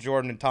Michael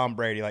Jordan and Tom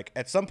Brady. Like,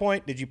 at some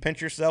point, did you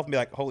pinch yourself and be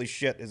like, holy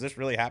shit, is this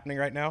really happening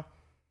right now?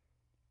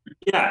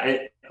 Yeah.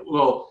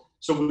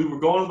 So we were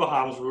going to the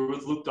Bahamas. We were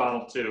with Luke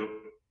Donald too,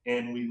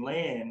 and we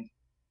land,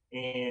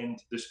 and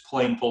this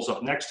plane pulls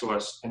up next to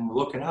us, and we're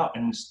looking out,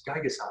 and this guy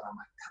gets out. I'm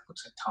like, that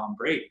looks like Tom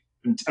Brady.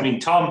 I mean,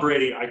 Tom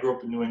Brady, I grew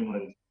up in New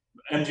England.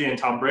 MJ and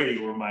Tom Brady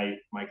were my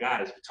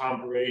guys, but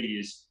Tom Brady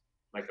is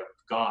like a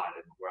god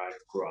where I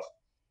grew up.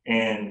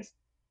 And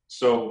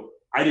so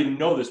I didn't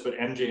know this, but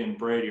MJ and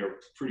Brady are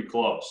pretty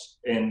close,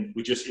 and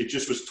it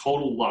just was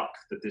total luck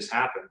that this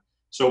happened.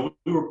 So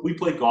we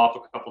played golf a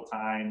couple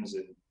times,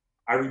 and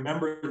I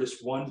remember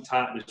this one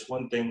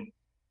thing.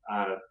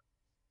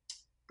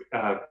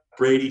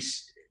 Brady,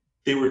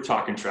 they were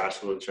talking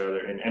trash with each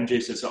other, and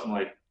MJ said something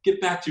like, "Get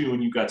back to me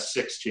when you got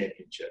 6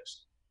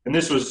 championships." And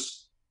this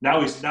was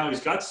now he's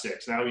got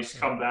 6. Now he's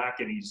come back,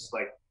 and he's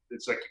like,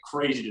 it's like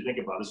crazy to think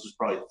about. This was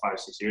probably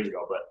 5-6 years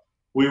ago, but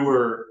we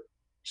were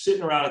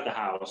sitting around at the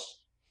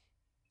house,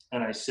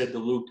 and I said to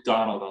Luke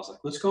Donald, I was like,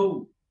 let's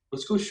go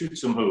shoot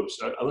some hoops.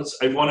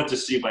 I wanted to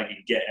see if I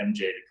could get MJ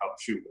to come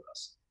shoot with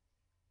us.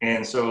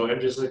 And so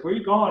MJ's like, where are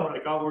you going? We're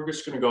like, oh, we're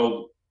just going to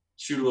go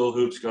shoot a little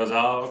hoops. He goes,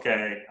 oh,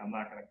 okay, I'm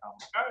not going to come.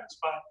 All right, it's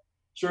fine.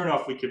 Sure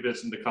enough, we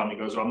convinced him to come. He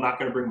goes, well, I'm not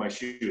going to bring my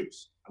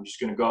shoes. I'm just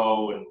going to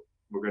go, and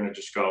we're going to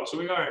just go. So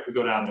we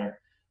go down there.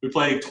 We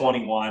played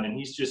 21, and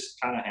he's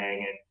just kind of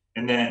hanging.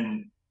 And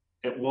then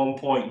at one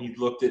point, he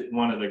looked at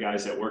one of the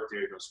guys that worked there.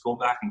 He goes, go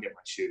back and get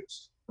my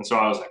shoes. And so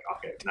I was like,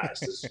 okay,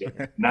 nice. This is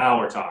good. Now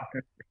we're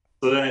talking.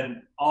 So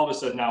then all of a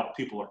sudden now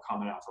people are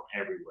coming out from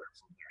everywhere,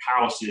 from their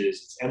houses.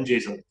 It's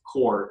MJ's on the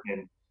court,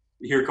 and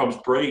here comes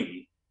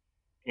Brady.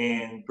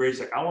 And Brady's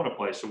like, I want to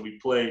play. So we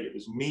played. It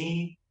was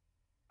me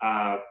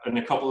and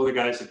a couple other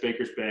guys at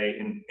Baker's Bay,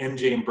 and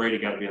MJ and Brady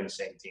got to be on the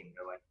same team.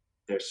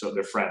 They're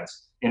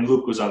friends. And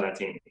Luke was on that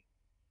team.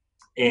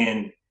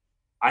 And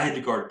I had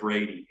to guard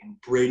Brady, and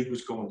Brady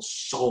was going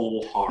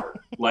so hard,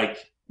 like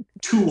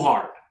too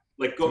hard,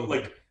 like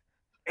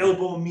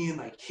elbowing me and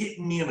like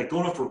hitting me and like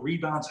going up for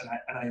rebounds. And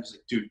I was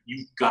like, dude,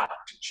 you've got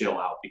to chill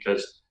out,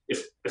 because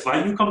if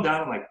you come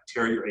down and like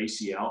tear your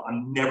ACL,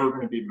 I'm never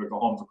going to be able to go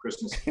home for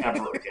Christmas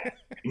ever again.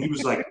 And he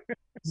was like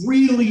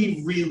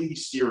really, really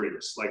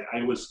serious. Like,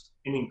 I was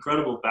an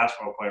incredible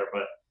basketball player,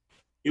 but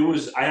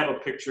I have a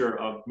picture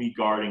of me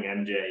guarding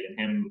MJ and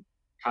him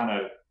kind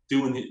of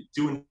doing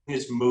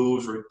his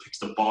moves where he picks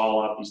the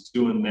ball up, he's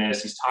doing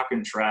this, he's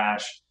talking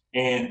trash.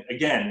 And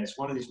again, it's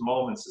one of these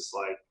moments, it's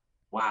like,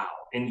 wow.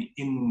 And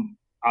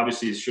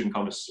obviously it shouldn't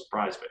come as a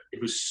surprise, but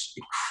it was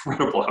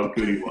incredible how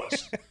good he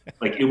was.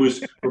 Like, we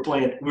were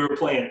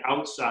playing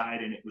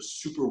outside, and it was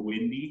super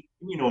windy.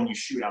 And, you know, when you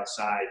shoot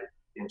outside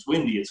and it's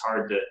windy, it's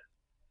hard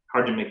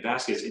to make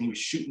baskets. And he was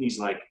shooting these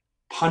like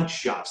punch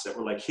shots that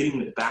were like hitting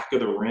the back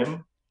of the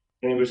rim.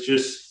 And it was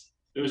just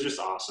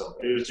awesome.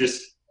 It was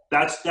just,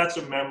 that's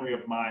a memory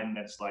of mine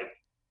that's like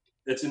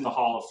that's in the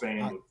Hall of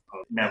Fame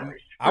of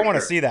memory. I want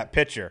to see that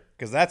picture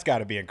because that's got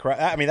to be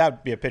incredible. I mean, that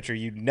would be a picture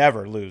you'd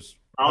never lose.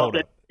 Hold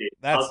up.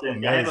 That's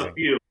amazing.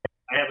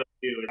 I have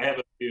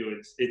a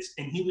few. It's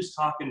and he was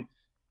talking,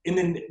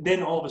 and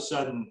then all of a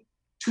sudden,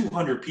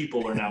 200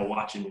 people are now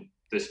watching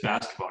this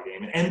basketball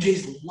game, and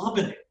MJ's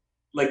loving it.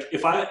 Like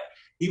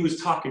he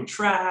was talking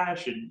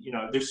trash, and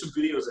there's some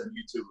videos on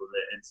YouTube of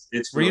it.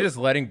 It's. Were you just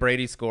letting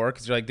Brady score?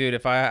 Because you're like, dude,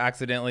 if I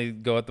accidentally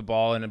go at the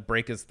ball and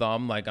break his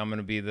thumb, like I'm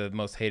gonna be the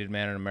most hated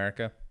man in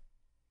America.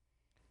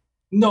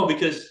 No,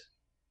 because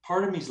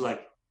part of me's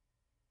like,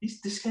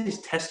 this guy's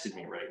tested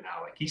me right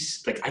now. Like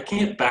he's like, I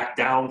can't back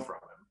down from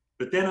him.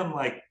 But then I'm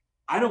like,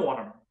 I don't want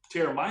to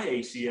tear my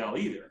ACL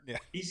either. Yeah.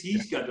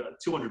 He's got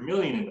 $200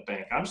 million in the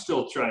bank. I'm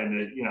still trying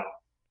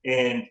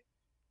to,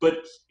 But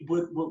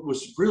what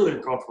was really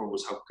uncomfortable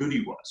was how good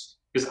he was.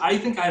 Because I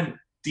think I'm a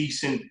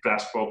decent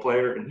basketball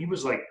player, and he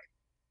was like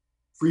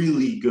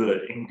really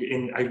good.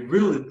 And I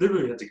really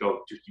literally had to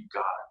go, dude, you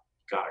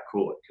gotta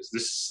cool it, because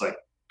this is like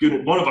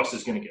good. One of us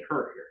is gonna get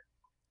hurt here.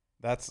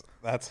 That's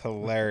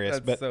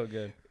hilarious. That's so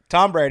good.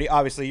 Tom Brady,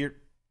 obviously,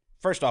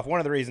 first off, one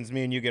of the reasons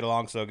me and you get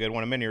along so good,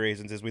 one of many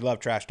reasons, is we love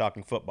trash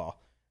talking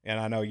football. And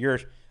I know you're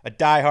a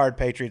diehard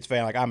Patriots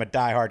fan, like I'm a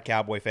diehard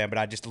Cowboy fan, but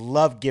I just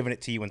love giving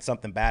it to you when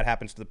something bad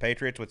happens to the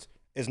Patriots, which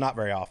is not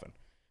very often.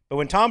 But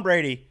when Tom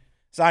Brady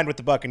signed with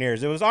the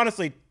Buccaneers, it was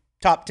honestly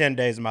top 10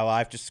 days of my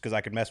life just because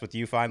I could mess with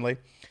you finally.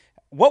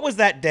 What was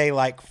that day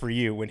like for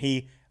you when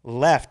he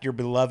left your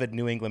beloved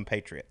New England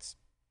Patriots?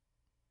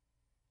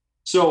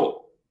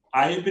 So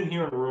I had been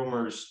hearing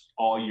rumors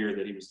all year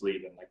that he was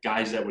leaving, like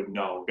guys that would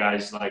know,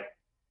 guys like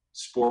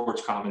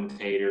sports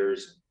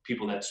commentators,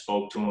 people that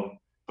spoke to him.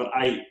 But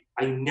I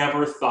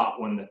never thought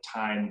when the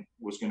time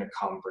was going to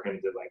come for him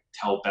to like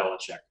tell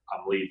Belichick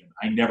I'm leaving.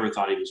 I never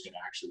thought he was going to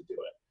actually do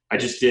it. I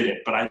just didn't.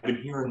 But I've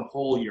been hearing the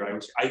whole year.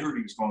 I heard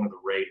he was going to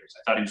the Raiders.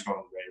 I thought he was going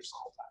to the Raiders the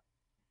whole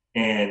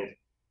time. And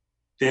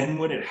then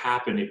when it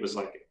happened, it was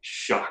like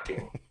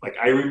shocking. Like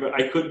I remember,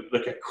 I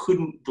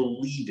couldn't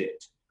believe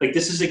it. Like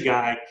this is a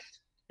guy,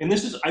 and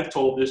I've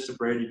told this to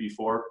Brady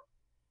before.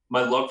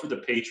 My love for the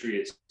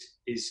Patriots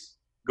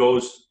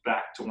goes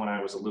back to when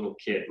I was a little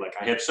kid. Like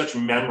I have such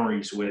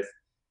memories with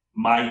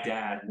my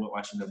dad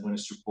watching them win a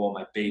Super Bowl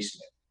in my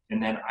basement.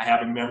 And then I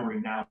have a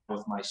memory now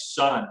with my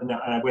son. And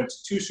I went to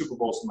 2 Super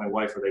Bowls with my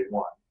wife where they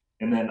won.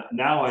 And then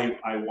now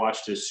I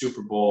watched a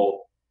Super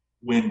Bowl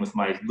win with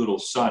my little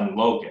son,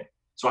 Logan.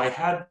 So I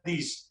had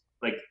these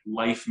like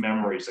life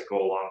memories that go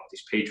along with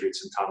these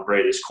Patriots and Tom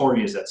Brady, as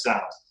corny as that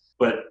sounds.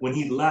 But when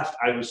he left,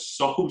 I was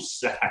so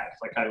sad.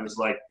 Like I was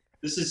like,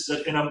 this is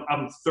such, and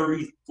I'm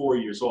 34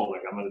 years old.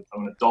 Like I'm an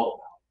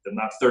adult now. I'm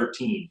not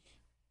 13,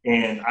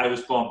 and I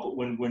was bummed. But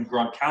when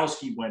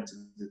Gronkowski went to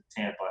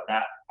Tampa,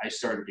 that I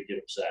started to get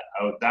upset.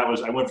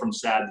 I went from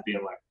sad to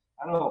being like,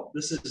 I'm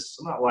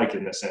not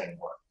liking this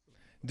anymore.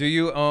 Do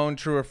you own,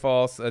 true or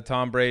false, a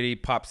Tom Brady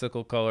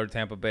popsicle colored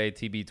Tampa Bay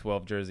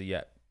TB12 jersey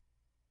yet?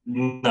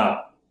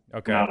 No.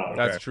 Okay, no.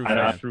 That's true.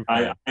 I'm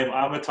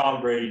a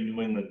Tom Brady New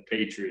England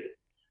Patriot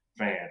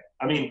fan.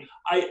 I mean,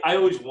 I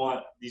always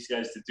want these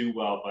guys to do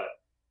well, but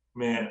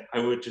man, I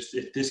would just,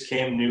 if this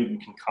Cam Newton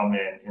can come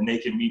in and they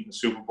can meet in the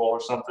Super Bowl or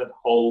something,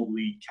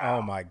 holy cow.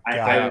 Oh my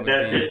God.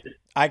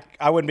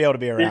 I wouldn't be able to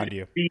be around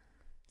you.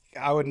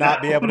 I would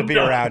not be able to be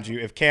around you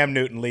if Cam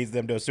Newton leads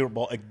them to a Super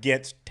Bowl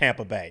against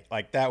Tampa Bay.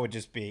 Like that would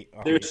just be.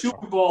 Their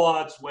Super Bowl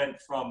odds went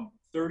from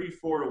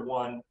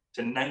 34-1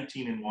 to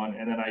 19-1,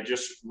 and then I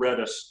just read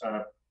a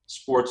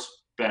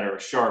sports bettor,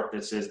 Sharp,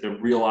 that says the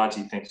real odds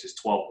he thinks is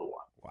 12-1.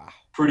 Wow,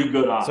 pretty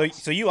good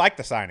odds. So you like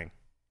the signing?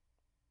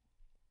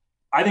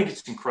 I think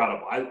it's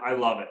incredible. I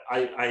love it.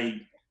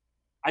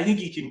 I think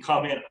he can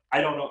come in.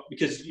 I don't know,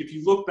 because if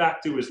you look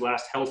back to his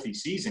last healthy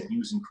season, he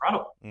was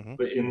incredible. Mm-hmm.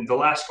 But in the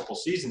last couple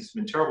seasons, it's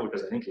been terrible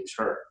because I think he's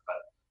hurt. But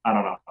I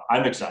don't know.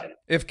 I'm excited.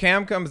 If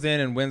Cam comes in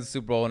and wins the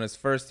Super Bowl in his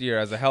first year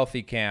as a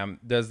healthy Cam,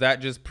 does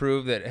that just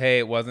prove that, hey,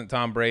 it wasn't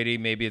Tom Brady,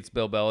 maybe it's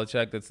Bill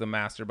Belichick that's the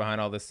master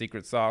behind all this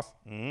secret sauce?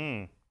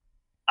 I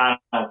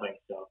don't think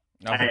so.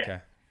 Oh,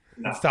 okay.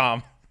 No. It's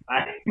Tom.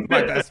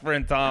 My best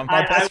friend, Tom.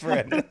 My best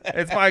friend.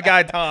 It's my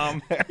guy,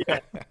 Tom.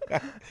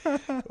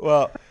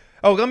 Well,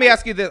 let me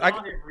ask you this. I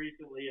saw him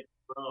recently at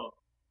the Pro.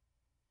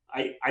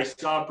 I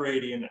saw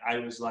Brady, and I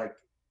was like,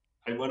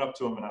 I went up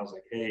to him, and I was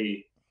like,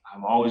 hey,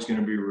 I'm always going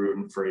to be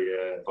rooting for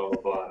you, blah,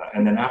 blah, blah.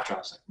 And then after, I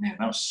was like, man,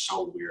 that was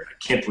so weird. I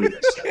can't believe I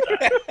said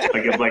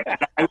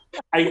that.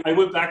 I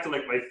went back to,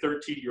 like, my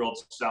 13-year-old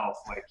self.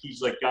 Like, he's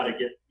got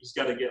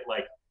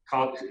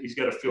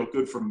to feel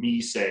good for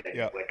me saying it.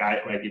 Yep. Like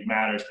it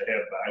matters to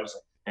him. But I was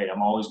like, hey,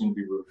 I'm always going to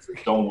be rooting for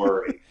you. Don't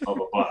worry. Blah,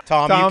 blah, blah.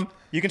 Tom,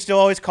 you can still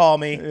always call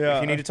me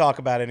if you need to talk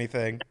about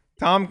anything.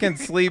 Tom can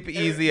sleep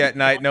easy at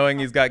night knowing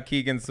he's got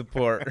Keegan's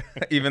support,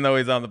 even though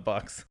he's on the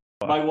Bucs.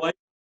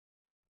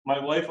 My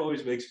wife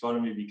always makes fun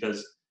of me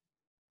because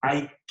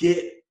I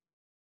get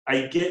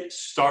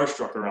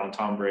starstruck around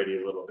Tom Brady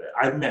a little bit.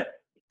 I've met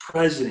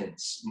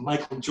presidents,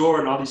 Michael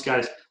Jordan, all these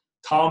guys.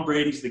 Tom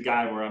Brady's the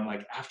guy where I'm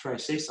like, after I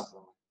say something,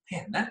 I'm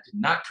like, man, that did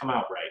not come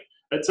out right.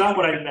 That's not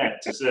what I meant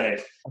to say.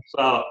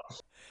 So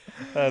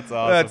That's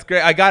awesome. That's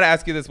great. I got to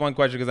ask you this one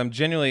question because I'm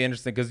genuinely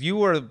interested, because you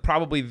were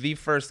probably the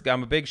first guy.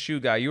 I'm a big shoe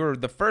guy. You were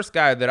the first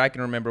guy that I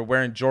can remember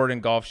wearing Jordan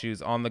golf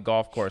shoes on the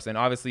golf course. And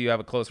obviously you have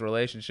a close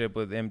relationship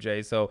with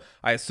MJ, so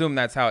I assume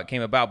that's how it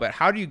came about. But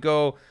how do you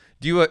go?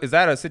 Is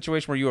that a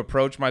situation where you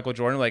approach Michael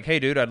Jordan like, hey,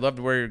 dude, I'd love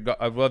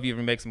you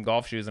to make some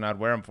golf shoes and I'd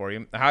wear them for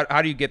you?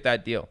 How do you get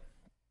that deal?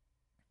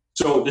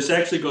 So this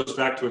actually goes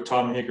back to a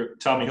Tommy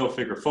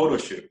Hilfiger photo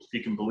shoot, if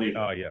you can believe it.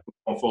 Oh, yeah.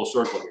 On full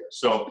circle here.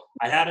 So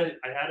I had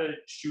a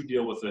shoe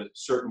deal with a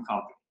certain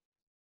company,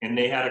 and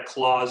they had a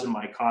clause in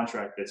my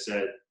contract that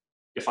said,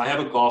 if I have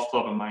a golf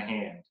club in my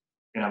hand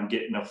and I'm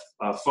getting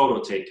a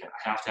photo taken,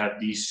 I have to have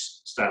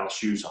these style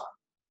shoes on.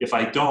 If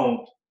I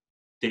don't,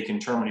 they can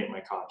terminate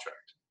my contract.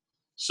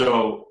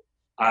 So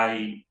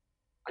I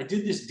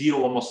did this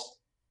deal almost.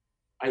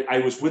 I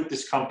was with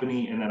this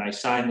company, and then I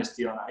signed this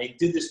deal. And I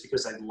did this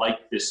because I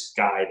liked this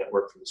guy that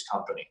worked for this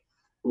company.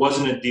 It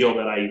wasn't a deal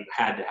that I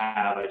had to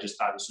have. I just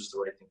thought this was the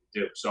right thing to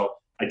do. So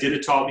I did a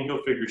Tommy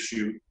Hilfiger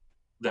shoot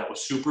that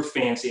was super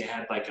fancy. I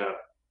had like a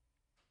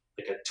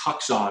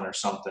tux on or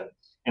something,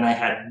 and I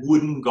had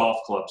wooden golf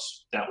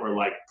clubs that were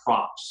like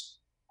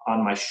props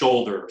on my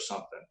shoulder or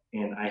something,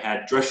 and I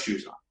had dress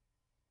shoes on.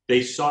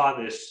 They saw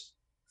this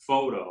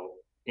photo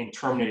and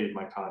terminated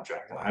my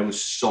contract, and I was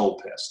so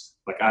pissed.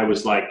 Like, I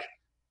was like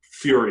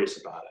furious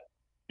about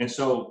it. And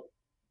so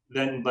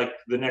then, like,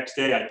 the next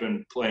day I'd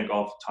been playing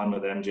golf a ton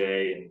with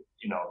MJ, and,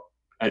 you know,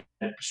 I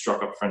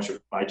struck up a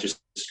friendship. I just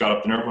got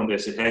up to Nerf one day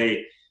and said, hey,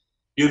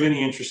 do you have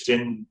any interest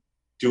in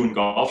doing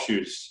golf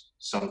shoes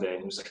someday? And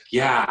he was like,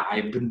 yeah,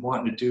 I've been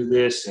wanting to do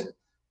this, and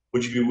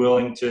would you be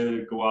willing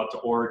to go out to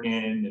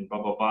Oregon and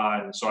blah, blah,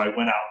 blah. And so I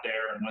went out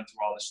there and went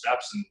through all the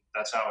steps, and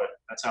that's how it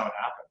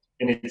happened.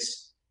 And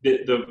it's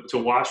to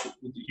watch,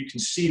 you can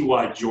see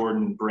why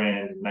Jordan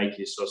brand and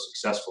Nike is so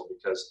successful,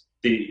 because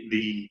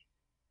the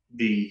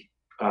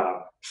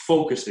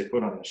focus they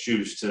put on the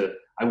shoes.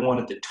 I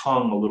wanted the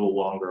tongue a little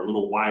longer, a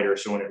little wider,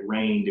 so when it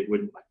rained it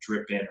wouldn't like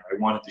drip in, or I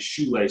wanted the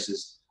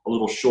shoelaces a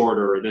little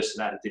shorter, or this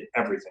and that. It did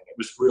everything. It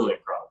was really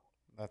incredible.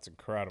 That's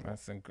incredible.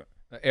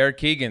 Air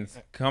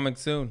Keegans coming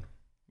soon.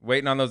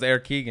 Waiting on those Air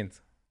Keegans.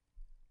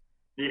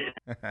 Yeah.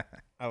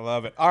 I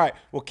love it. All right.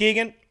 Well,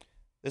 Keegan,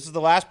 this is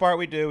the last part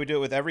we do. We do it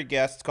with every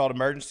guest. It's called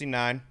Emergency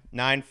 9.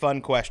 9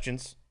 fun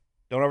questions.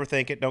 Don't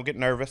overthink it. Don't get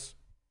nervous.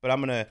 But I'm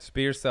going to... Just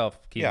be yourself,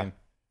 Keegan. Yeah.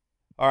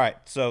 All right.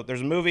 So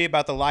there's a movie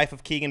about the life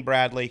of Keegan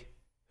Bradley.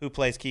 Who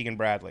plays Keegan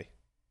Bradley?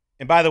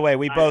 And by the way,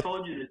 we both... I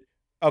told you this.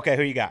 Okay,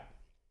 who you got?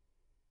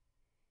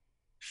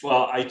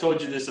 Well, I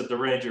told you this at the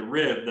Ranger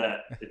Rib,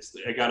 that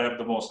I got to have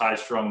the most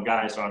high-strung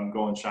guy, so I'm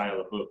going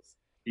Shia LaBeouf.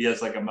 He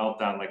has like a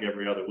meltdown like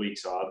every other week,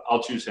 so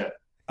I'll choose him.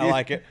 I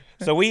like it.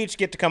 So we each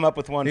get to come up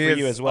with one for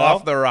you as well.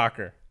 Off the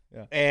rocker.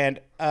 Yeah. And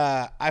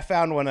I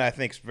found one that I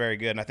think is very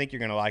good, and I think you're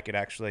going to like it,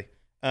 actually.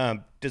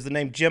 Does the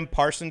name Jim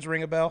Parsons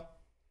ring a bell?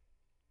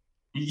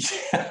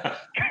 Yeah.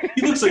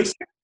 He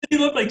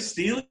looked like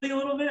Steely a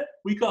little bit.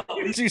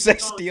 Did you say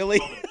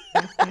Steely?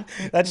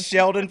 That's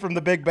Sheldon from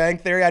The Big Bang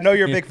Theory. I know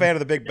you're a big fan of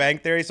The Big Bang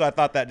Theory, so I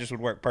thought that just would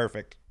work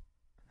perfect.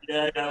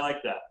 Yeah, I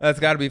like that. That's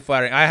got to be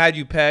flattering. I had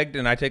you pegged,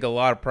 and I take a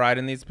lot of pride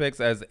in these picks,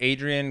 as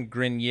Adrian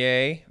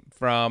Grenier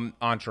from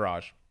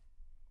Entourage.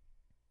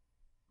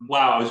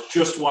 Wow, I was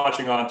just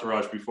watching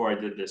Entourage before I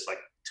did this,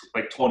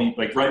 like 20,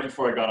 like right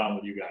before I got on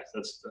with you guys.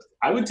 That's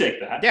I would take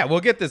that. Yeah,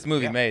 we'll get this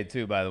movie made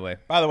too, by the way.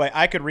 By the way,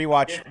 I could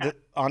rewatch the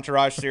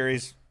Entourage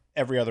series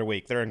every other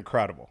week. They're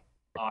incredible.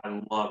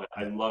 I love it.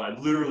 I've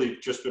literally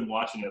just been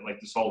watching it like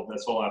this whole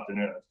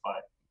afternoon. It's fine.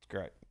 It's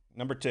great.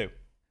 Number 2.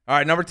 All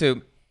right, number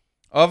 2.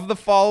 Of the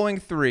following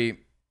 3,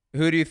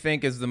 who do you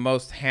think is the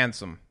most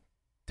handsome?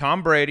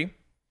 Tom Brady,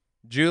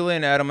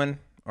 Julian Edelman,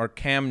 or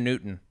Cam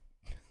Newton?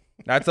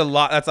 That's a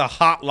lot. That's a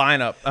hot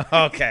lineup.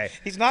 Okay.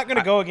 He's not going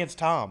to go against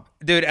Tom.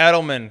 Dude,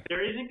 Edelman.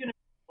 There isn't going to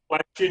be a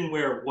question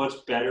where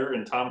what's better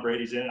and Tom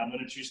Brady's in it. I'm going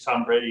to choose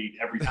Tom Brady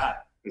every time.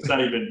 It's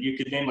not even, you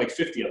could name like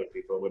 50 other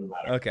people. It wouldn't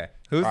matter. Okay.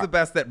 Who's the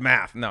best at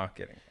math? No, I'm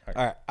kidding.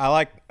 Okay. All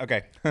right.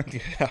 Okay.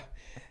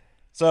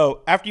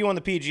 So after you won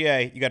the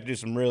PGA, you got to do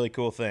some really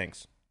cool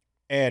things.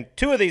 And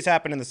 2 of these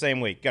happened in the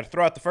same week. You got to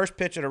throw out the first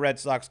pitch at a Red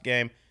Sox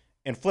game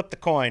and flip the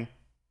coin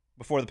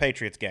before the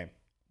Patriots game.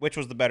 Which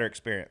was the better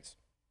experience?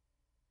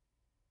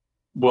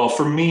 Well,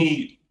 for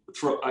me,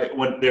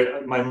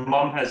 my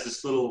mom has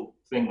this little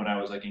thing when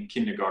I was like in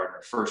kindergarten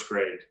or first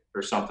grade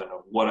or something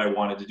of what I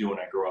wanted to do when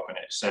I grew up, and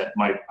it said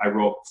I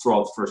wrote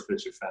throw out the first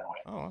pitch at Fenway.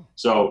 Oh.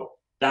 So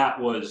that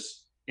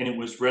was, and it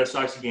was Red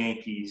Sox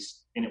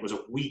Yankees, and it was a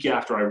week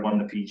after I won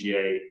the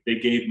PGA. They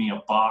gave me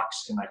a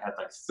box, and I had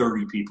like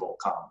 30 people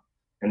come.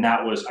 And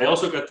that was, I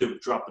also got to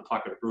drop the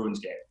puck at a Bruins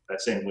game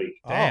that same week.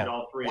 Damn.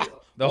 All 3 of them.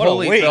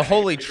 The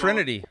Holy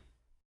Trinity.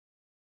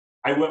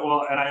 I went,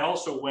 well, and I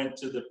also went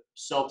to the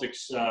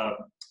Celtics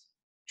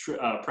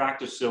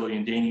practice facility,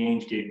 and Danny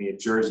Ainge gave me a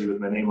jersey with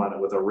my name on it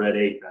with a red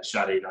 8, and I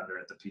shot 8 under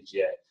at the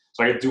PGA.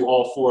 So I could do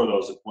all 4 of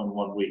those in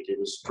one week. It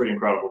was pretty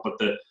incredible. But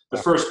the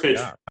first pitch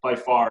by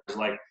far is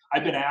like,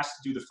 I've been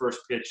asked to do the first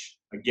pitch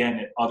again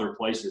at other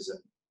places, and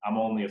I'm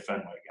only a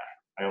Fenway guy.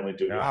 I only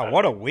do it. Wow,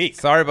 what a week.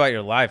 Sorry about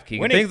your life,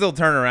 Keegan. Winning. Things will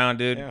turn around,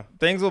 dude. Yeah.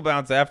 Things will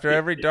bounce. After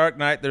every dark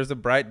night, there's a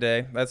bright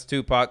day. That's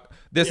Tupac.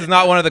 This is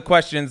not one of the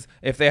questions.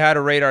 If they had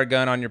a radar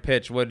gun on your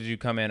pitch, what did you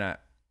come in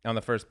at on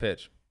the first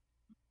pitch?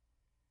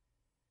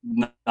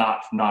 Not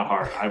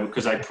hard.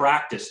 Because I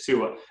practiced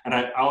too, and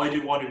all I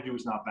wanted to do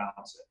was not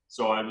bounce it.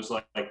 So I was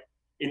like I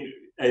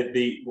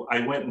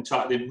went and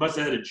talked. They must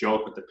have had a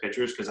joke with the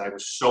pitchers because I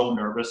was so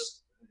nervous.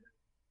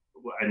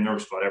 I'm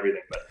nervous about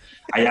everything, but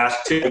I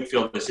asked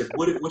Phil. I said,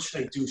 "What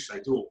should I do? Should I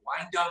do a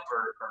wind up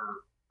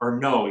or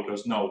no?" He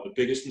goes, "No. The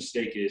biggest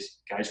mistake is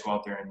guys go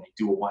out there and they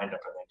do a wind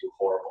up and they do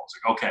horrible." It's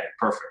like, okay,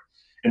 perfect.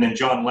 And then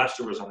John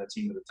Lester was on the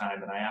team at the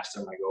time, and I asked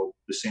him. I go,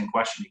 the same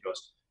question. He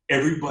goes,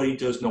 "Everybody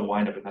does no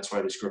wind up, and that's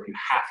why they screw up. You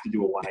have to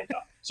do a wind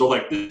up." So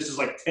like this is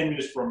like 10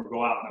 minutes for him to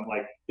go out, and I'm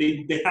like,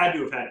 they had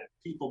to have had it.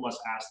 People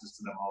must ask this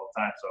to them all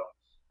the time. So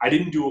I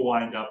didn't do a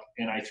wind up,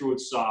 and I threw it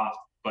soft,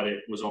 but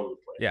it was over the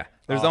plate. Yeah,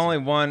 there's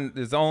awesome.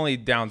 There's only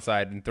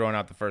downside in throwing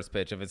out the first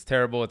pitch. If it's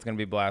terrible, it's going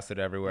to be blasted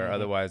everywhere. Mm-hmm.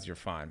 Otherwise, you're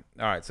fine.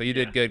 All right, so you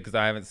did good because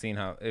I haven't seen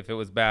how. If it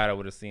was bad, I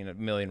would have seen a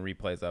million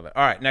replays of it.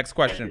 All right, next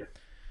question.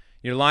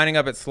 You're lining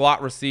up at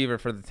slot receiver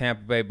for the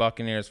Tampa Bay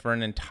Buccaneers for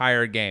an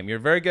entire game. You're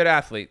a very good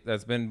athlete.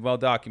 That's been well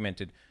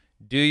documented.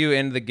 Do you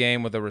end the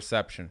game with a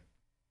reception?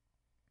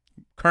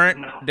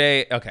 Current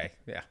day. Okay,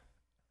 yeah.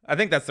 I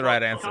think that's the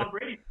right answer.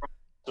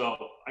 So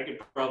I could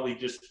probably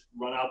just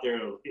run out there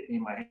and hit me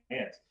in my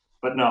hands.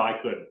 But no, I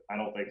couldn't. I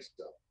don't think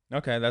so.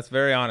 Okay, that's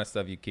very honest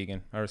of you,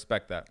 Keegan. I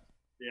respect that.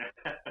 Yeah.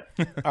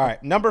 All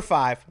right, number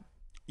 5.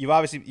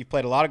 You've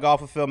played a lot of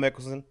golf with Phil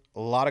Mickelson,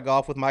 a lot of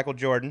golf with Michael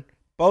Jordan.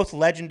 Both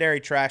legendary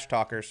trash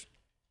talkers.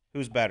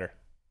 Who's better?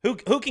 Who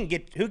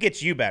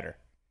gets you better?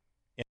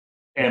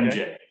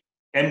 MJ.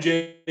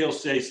 MJ will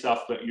say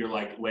stuff that you're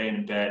like laying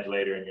in bed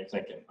later and you're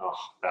thinking, oh,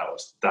 that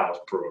was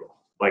brutal.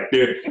 Like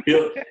MJ's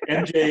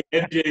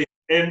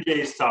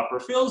tougher.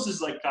 Phil's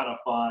is like kind of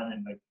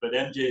fun but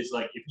MJ's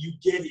like if you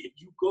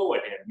go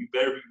at him, you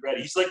better be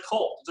ready. He's like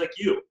Colt. He's like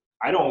you.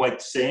 I don't like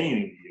to say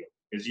anything to you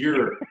because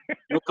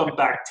you'll come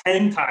back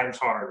 10 times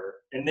harder,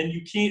 and then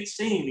you can't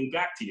say anything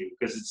back to you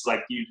because it's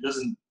like it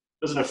doesn't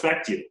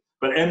affect you.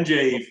 But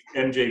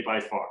MJ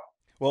by far.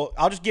 Well,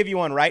 I'll just give you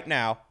one right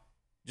now,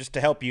 just to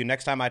help you.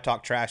 Next time I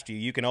talk trash to you,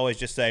 you can always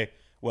just say,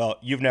 "Well,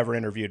 you've never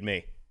interviewed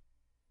me."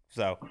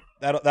 So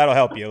that'll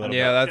help you a little bit.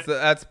 Yeah,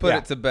 that's put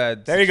it to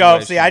bed. There you go.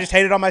 See, I just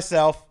hate it on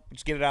myself.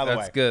 Just get it out of the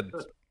way. That's good.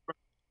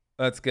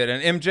 That's good.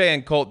 And MJ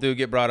and Colt do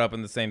get brought up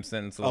in the same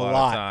sentence a lot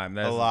of time.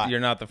 A lot.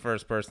 You're not the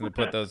first person to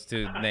put those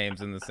two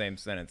names in the same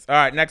sentence. All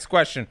right, next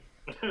question.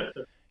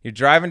 You're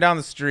driving down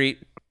the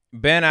street.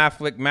 Ben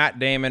Affleck, Matt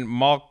Damon,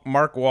 Mark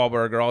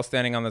Wahlberg are all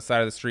standing on the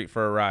side of the street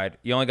for a ride.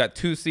 You only got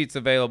 2 seats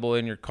available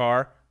in your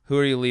car. Who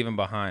are you leaving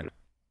behind?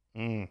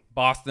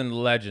 Boston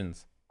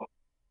legends.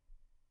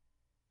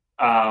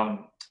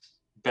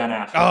 Ben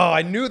Affleck. Oh,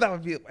 I knew that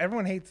would be.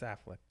 Everyone hates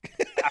Affleck.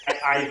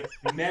 I've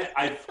met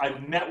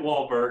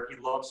Wahlberg. He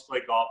loves to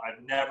play golf.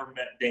 I've never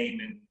met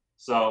Damon,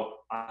 so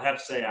I have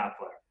to say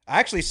Affleck. I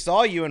actually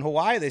saw you in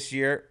Hawaii this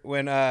year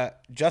when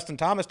Justin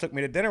Thomas took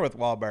me to dinner with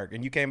Wahlberg,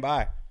 and you came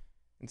by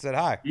and said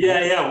hi.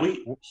 Yeah.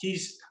 He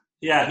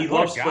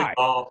loves to play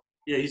golf.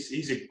 Yeah,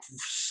 he's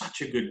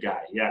such a good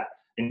guy. Yeah,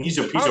 and he's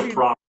a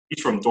prop.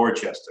 He's from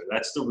Dorchester.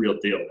 That's the real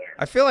deal there.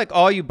 I feel like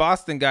all you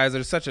Boston guys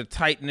are such a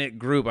tight-knit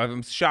group.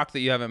 I'm shocked that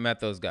you haven't met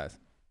those guys,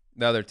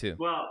 the other two.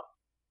 Well,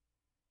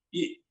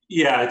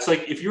 yeah, it's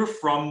like if you're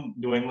from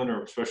New England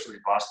or especially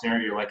Boston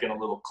area, you're like in a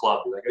little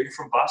club. You're like, are you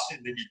from Boston?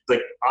 And then you're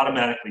like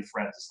automatically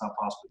friends. It's not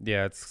possible.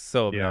 Yeah, it's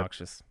so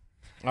obnoxious.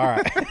 All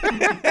right.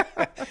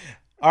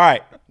 All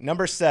right,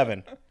 number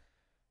 7.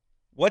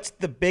 What's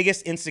the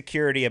biggest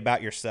insecurity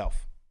about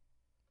yourself?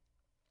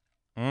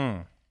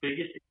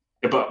 Biggest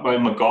about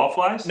my golf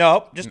wise?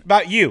 No, just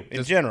about you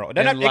in general. It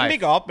can be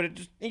golf, but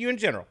just you in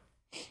general.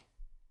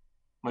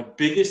 My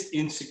biggest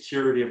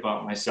insecurity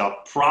about myself,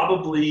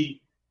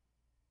 probably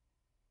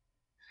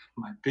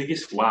my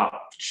biggest. Wow,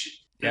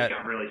 that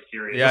got really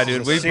serious. Yeah,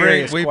 dude,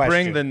 we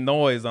bring the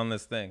noise on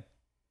this thing.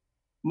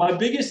 My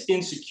biggest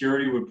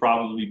insecurity would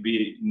probably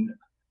be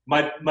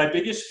my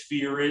biggest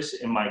fear is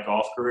in my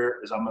golf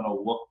career is I'm going to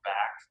look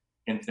back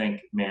and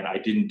think, man, I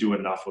didn't do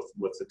enough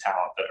with the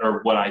talent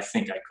or what I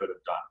think I could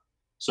have done.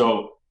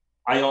 So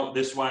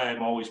this is why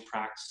I'm always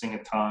practicing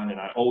a ton, and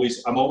I'm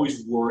always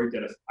worried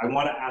that if I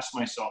want to ask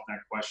myself that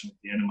question at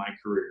the end of my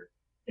career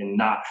and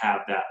not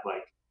have that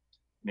like,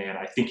 man,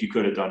 I think you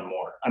could have done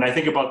more. And I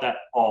think about that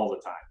all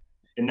the time.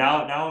 And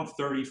now I'm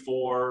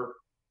 34.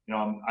 You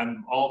know,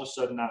 I'm all of a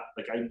sudden not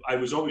like I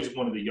was always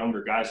one of the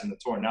younger guys in the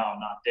tour. Now I'm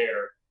not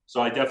there.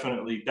 So I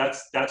definitely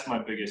that's my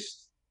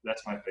biggest.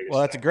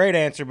 Well, that's a great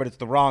answer, but it's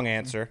the wrong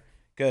answer.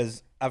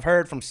 Because I've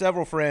heard from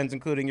several friends,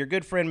 including your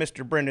good friend,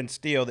 Mr. Brendan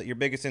Steele, that your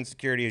biggest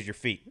insecurity is your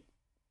feet.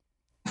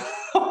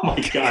 Oh, my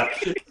God.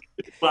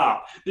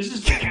 Wow. This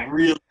is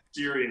really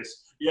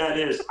serious. Yeah, it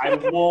is. I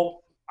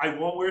won't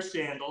wear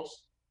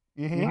sandals.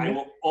 Mm-hmm. I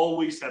will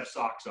always have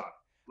socks on.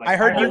 I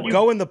heard you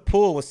go in the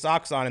pool with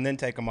socks on and then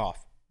take them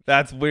off.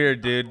 That's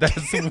weird, dude.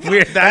 That's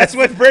weird. That's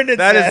what Brendan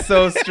said. That is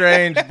so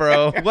strange,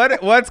 bro.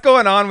 What's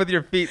going on with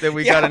your feet that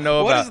we got to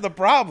know about? What is the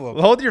problem?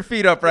 Hold your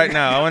feet up right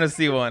now. I want to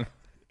see one.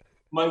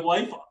 My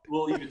wife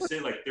will even say,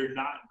 like, they're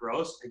not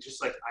gross. It's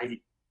just like,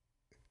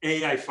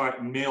 I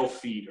find male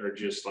feet are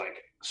just,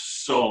 like,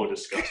 so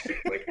disgusting.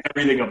 Like,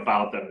 everything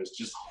about them is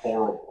just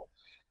horrible.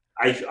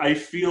 I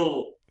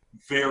feel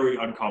very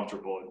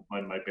uncomfortable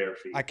on my bare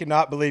feet. I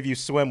cannot believe you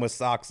swim with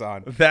socks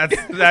on. That's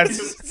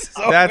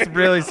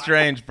really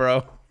strange,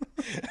 bro.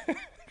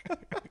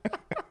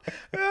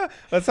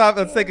 Let's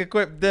take a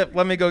quick dip.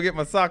 Let me go get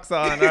my socks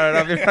on. All right,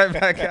 I'll be right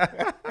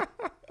back.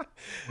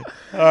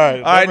 All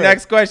right.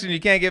 Next question. You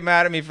can't get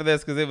mad at me for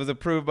this because it was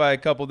approved by a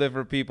couple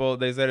different people.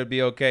 They said it'd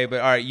be okay. But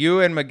all right,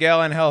 you and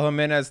Miguel Angel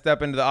Jimenez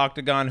step into the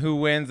octagon. Who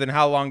wins and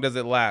how long does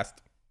it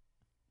last?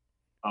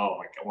 Oh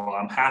my God! Well,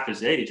 I'm half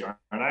his age, aren't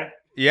I?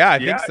 Yeah, I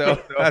think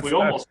so. We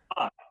almost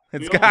thought.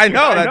 I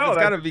know that's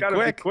got to be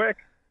quick.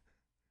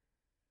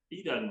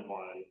 He doesn't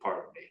want any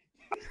part of me.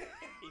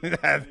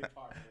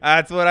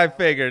 That's what I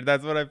figured.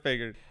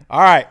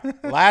 All right,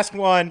 last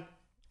one.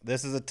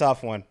 This is a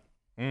tough one.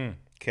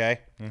 Okay.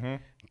 Mm-hmm.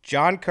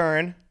 John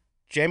Curran,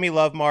 Jamie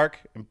Lovemark,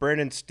 and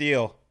Brendan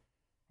Steele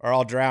are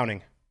all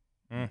drowning.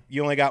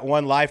 You only got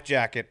one life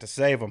jacket to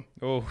save them.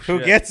 Oh, Who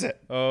gets it?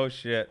 Oh,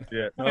 shit.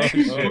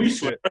 Can we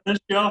swear on this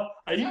show?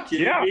 Are you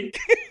kidding me?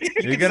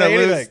 You're going to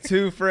lose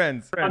two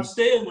friends. I'm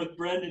staying with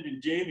Brendan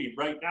and Jamie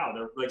right now.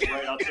 They're like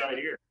right outside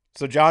here.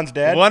 So John's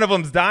dead? One of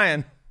them's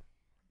dying.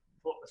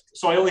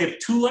 So I only have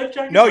two life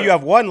jackets? No, you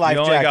have one life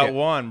jacket. You only got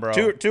one, bro.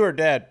 Two are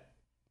dead.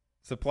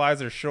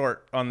 Supplies are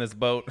short on this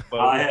boat.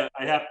 I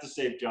have to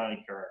save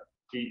Johnny Curran.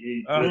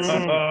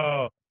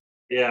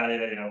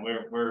 Yeah.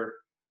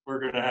 We're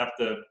gonna have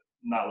to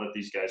not let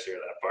these guys hear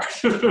that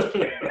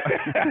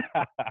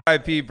part.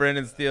 R.I.P.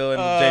 Brendan Steele and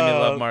Jamie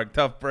Lovemark.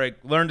 Tough break.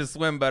 Learn to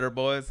swim better,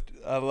 boys.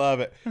 I love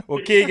it.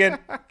 Well, Keegan,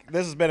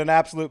 this has been an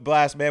absolute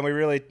blast, man. I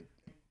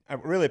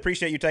really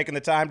appreciate you taking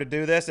the time to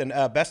do this, and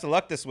best of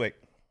luck this week.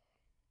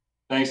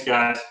 Thanks,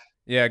 guys.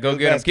 Yeah, go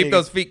get them. Keep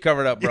those feet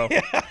covered up, bro.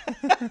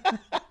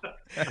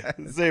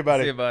 See you,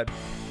 buddy. See you, bud.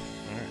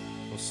 All right.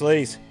 Well,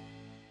 Sleaze,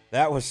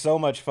 that was so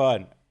much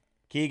fun.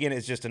 Keegan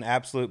is just an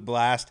absolute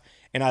blast,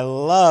 and I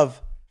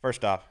love,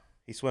 first off,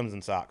 he swims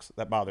in socks.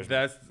 That bothers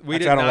me. We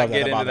did not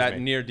get into that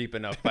near deep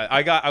enough, but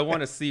I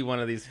want to see one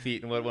of these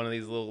feet and what one of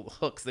these little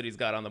hooks that he's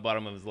got on the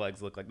bottom of his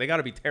legs look like. They got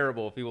to be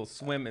terrible if he will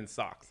swim in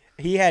socks.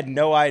 He had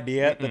no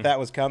idea that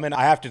was coming.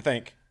 I have to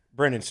thank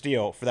Brendan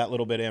Steele for that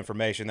little bit of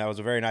information. That was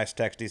a very nice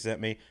text he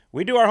sent me.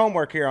 We do our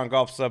homework here on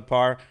Golf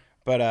Subpar,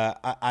 but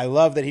I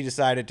love that he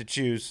decided to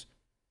choose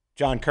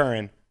John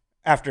Curran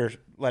after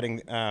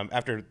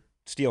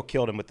Steele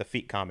killed him with the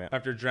feet comment.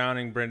 After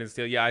drowning Brendan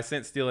Steele. Yeah, I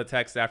sent Steele a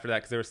text after that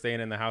because they were staying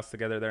in the house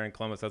together there in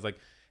Columbus. I was like,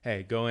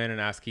 hey, go in and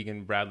ask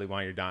Keegan Bradley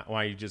why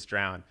you just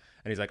drowned.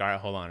 And he's like, all right,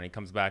 hold on. And he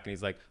comes back and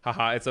he's like,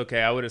 haha, it's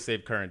okay. I would have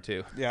saved Curran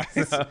too. Yeah,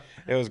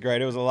 it was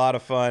great. It was a lot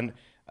of fun.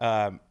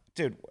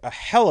 Dude, a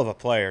hell of a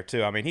player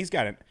too. I mean, he's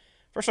got it.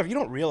 First off, you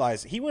don't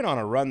realize he went on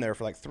a run there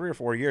for like 3 or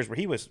 4 years where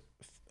he was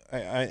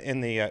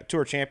in the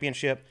Tour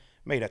Championship,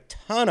 made a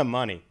ton of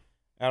money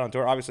out on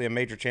tour. Obviously a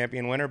major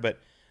champion winner, but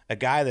a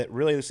guy that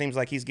really seems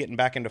like he's getting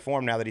back into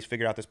form now that he's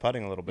figured out this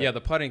putting a little bit. Yeah,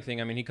 the putting thing,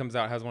 I mean, he comes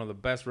out, has one of the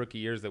best rookie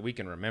years that we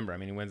can remember. I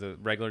mean, he wins a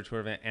regular tour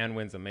event and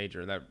wins a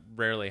major. That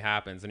rarely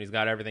happens. And he's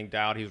got everything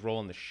dialed. He's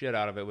rolling the shit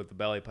out of it with the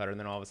belly putter. And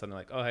then all of a sudden,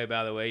 like, oh, hey,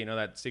 by the way, you know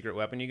that secret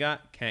weapon you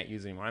got? Can't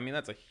use anymore. I mean,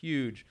 that's a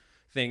huge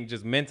thing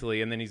just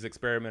mentally. And then he's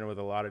experimented with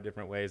a lot of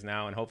different ways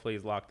now. And hopefully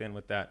he's locked in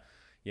with that,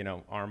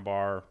 arm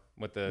bar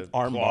with the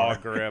claw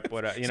grip.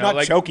 Whatever, it's not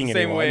like choking the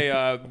same anyone.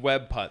 way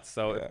Webb putts.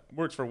 So it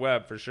works for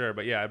Webb for sure.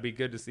 But yeah, it'd be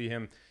good to see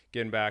him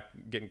getting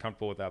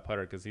comfortable with that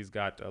putter because he's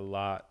got a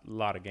lot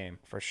of game.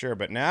 For sure.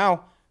 But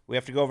now we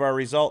have to go over our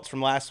results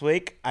from last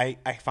week. I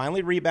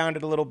finally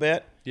rebounded a little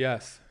bit.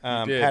 Yes.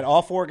 Had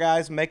all 4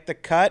 guys make the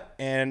cut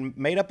and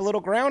made up a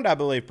little ground, I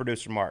believe,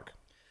 producer Mark.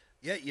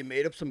 Yeah, you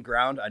made up some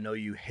ground. I know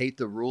you hate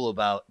the rule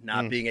about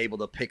not being able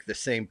to pick the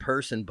same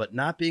person, but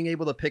not being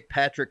able to pick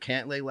Patrick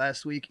Cantlay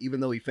last week,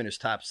 even though he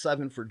finished top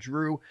 7 for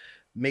Drew,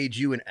 made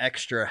you an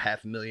extra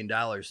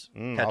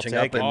 $500,000 catching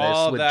up in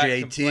this with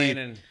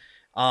JT.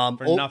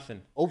 For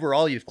nothing.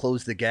 Overall, you've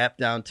closed the gap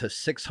down to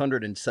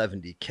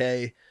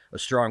 $670K. A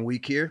strong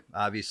week here.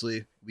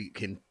 Obviously, we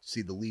can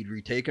see the lead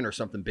retaken or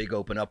something big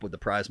open up with the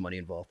prize money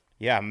involved.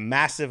 Yeah,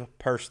 massive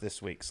purse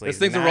this week. This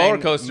thing's a roller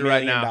coaster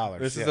right now.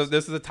 This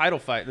is a title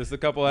fight. This is a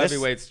couple of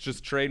heavyweights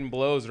just trading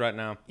blows right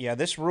now. Yeah,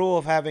 this rule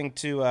of having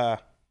to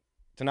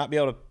not be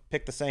able to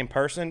pick the same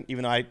person,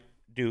 even though I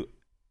do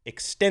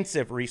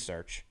extensive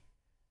research,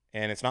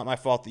 and it's not my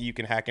fault that you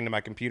can hack into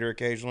my computer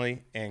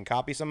occasionally and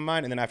copy some of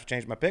mine, and then I have to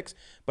change my picks.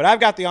 But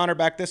I've got the honor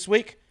back this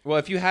week. Well,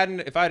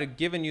 if I had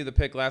given you the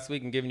pick last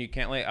week and given you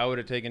Cantlay, I would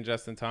have taken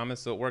Justin Thomas.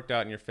 So it worked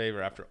out in your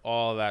favor after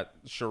all that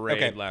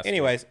charade last week.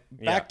 Anyways,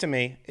 back to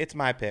me. It's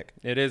my pick.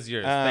 It is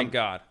yours. Thank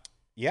God.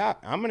 Yeah,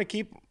 I'm gonna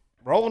keep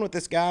rolling with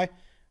this guy.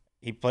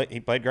 He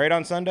played great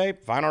on Sunday.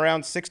 Final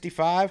round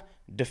 65.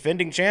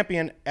 Defending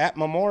champion at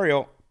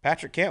Memorial.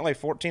 Patrick Cantlay,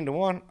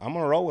 14-1. I'm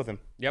going to roll with him.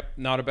 Yep,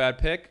 not a bad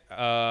pick.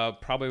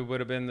 Probably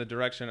would have been the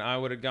direction I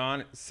would have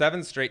gone.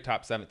 7 straight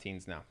top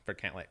 17s now for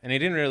Cantlay. And he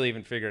didn't really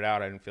even figure it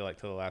out, I didn't feel like,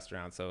 till the last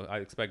round. So I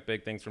expect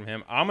big things from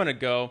him. I'm going to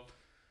go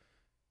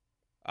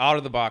out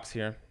of the box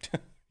here.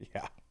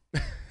 Yeah.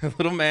 A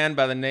little man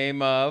by the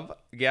name of,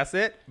 guess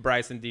it,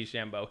 Bryson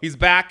DeChambeau. He's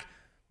back,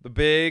 the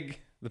big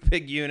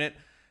unit.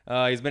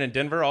 He's been in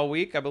Denver all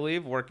week, I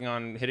believe, working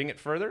on hitting it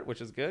further, which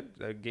is good.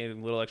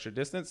 Gaining a little extra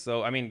distance.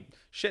 So, I mean,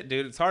 shit,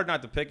 dude, it's hard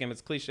not to pick him.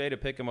 It's cliche to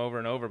pick him over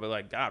and over, but,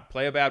 like, God,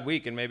 play a bad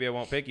week and maybe I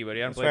won't pick you. But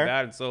he hasn't played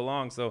bad in so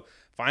long. So,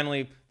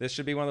 finally, this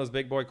should be one of those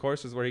big boy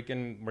courses where he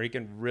can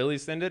really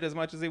send it as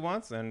much as he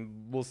wants,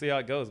 and we'll see how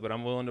it goes. But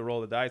I'm willing to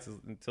roll the dice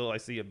until I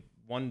see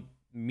one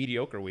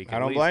mediocre week. I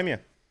don't blame you.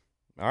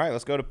 All right,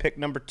 let's go to pick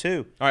number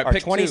 2. All right, our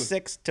pick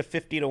 26 to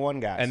 50-1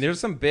 guys. And there's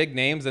some big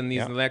names in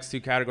these next two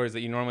categories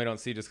that you normally don't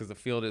see just because the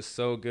field is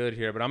so good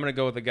here. But I'm going to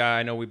go with a guy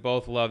I know we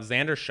both love.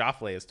 Xander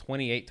Schauffele is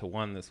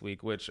 28-1 this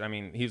week, which, I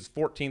mean, he was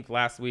 14th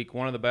last week,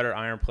 one of the better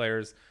iron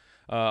players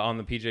on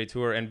the PGA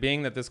Tour. And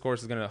being that this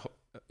course is going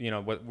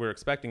to, what we're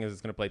expecting is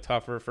it's going to play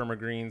tougher, firmer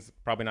greens,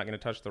 probably not going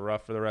to touch the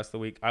rough for the rest of the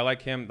week. I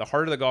like him. The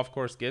harder the golf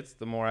course gets,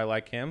 the more I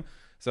like him.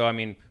 So, I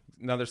mean,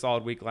 another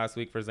solid week last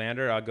week for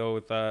Xander. I'll go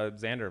with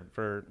Xander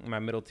for my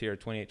middle tier,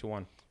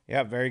 28-1.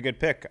 Yeah, very good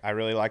pick. I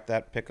really like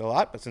that pick a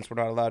lot, but since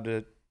we're not allowed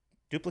to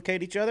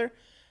duplicate each other,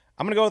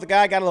 I'm going to go with a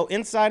guy. I got a little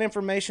inside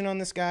information on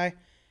this guy.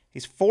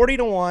 He's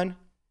 40-1.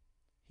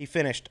 He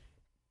finished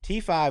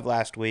T5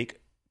 last week,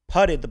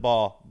 putted the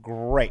ball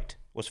great,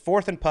 was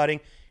 4th in putting.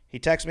 He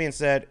texted me and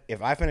said,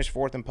 if I finish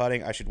 4th in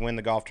putting, I should win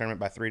the golf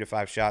tournament by 3 to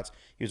 5 shots.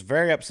 He was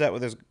very upset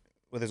with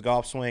his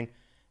golf swing.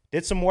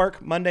 Did some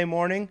work Monday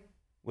morning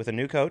with a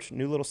new coach,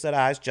 new little set of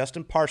eyes.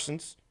 Justin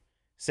Parsons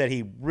said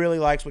he really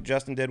likes what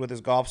Justin did with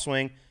his golf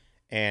swing,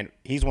 and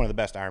he's one of the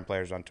best iron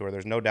players on tour.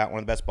 There's no doubt, one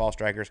of the best ball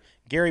strikers.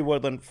 Gary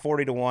Woodland,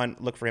 40-1.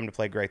 Look for him to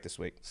play great this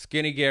week.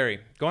 Skinny Gary.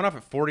 Going off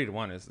at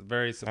 40-1 is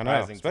very surprising.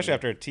 I know, especially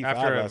after a T5 last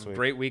week. After a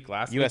great week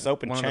last U.S. week.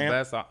 Open one champ. One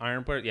of the best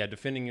iron players. Yeah,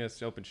 defending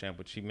U.S. Open champ,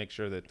 which he makes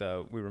sure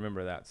that we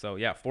remember that. So,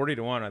 yeah,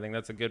 40-1. I think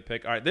that's a good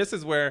pick. All right, this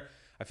is where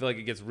I feel like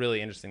it gets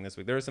really interesting this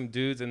week. There are some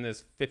dudes in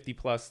this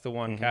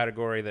 50+1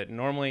 category that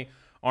normally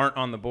aren't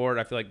on the board.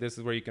 I feel like this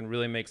is where you can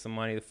really make some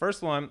money. The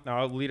first one,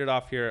 I'll lead it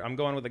off here. I'm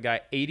going with a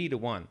guy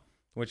 80-1,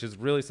 which is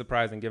really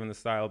surprising given the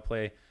style of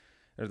play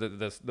or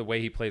the way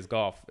he plays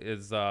golf.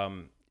 Is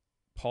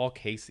Paul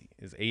Casey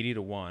is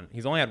 80-1.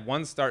 He's only had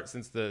one start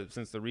since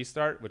the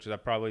restart, which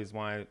probably is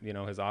why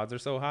his odds are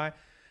so high.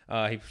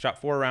 He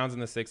shot 4 rounds in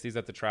the 60s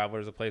at the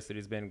Travelers, a place that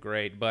he's been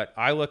great. But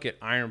I look at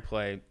iron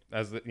play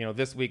as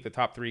this week the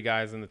top 3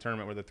 guys in the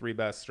tournament were the 3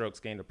 best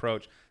strokes gained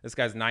approach. This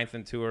guy's 9th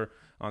in tour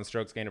on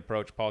strokes gained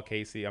approach. Paul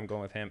Casey, I'm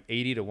going with him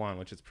 80-1,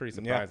 which is pretty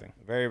surprising.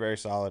 Yeah, very, very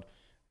solid.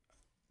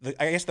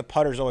 I guess the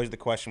putter's always the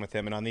question with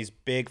him, and on these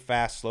big,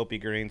 fast,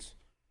 slopey greens,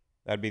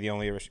 that'd be the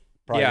only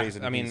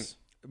reason. I mean,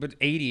 but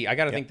 80, I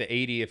got to think the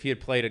 80, if he had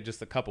played it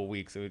just a couple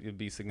weeks, it would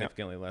be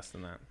significantly less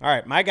than that. All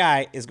right, my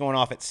guy is going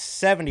off at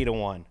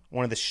 70-1,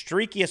 one of the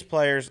streakiest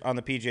players on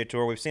the PGA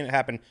Tour. We've seen it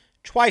happen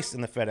twice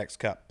in the FedEx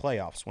Cup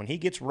playoffs. When he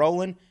gets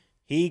rolling,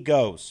 he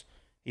goes.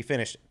 He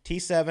finished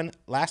T7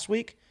 last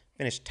week,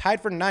 finished tied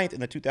for 9th in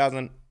the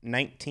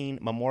 2019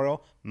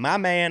 Memorial. My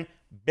man,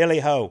 Billy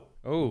Ho.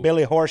 Oh,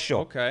 Billy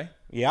Horschel. Okay.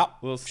 Yep.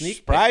 Little sneak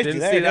Surprised peek. you Didn't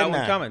there, see that didn't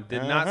one I? coming.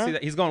 Did not see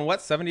that. He's going, what,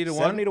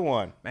 70-1?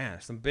 70-1. Man,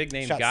 some big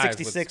name Shot guys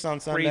 66 with on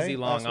Sunday crazy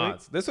long last week.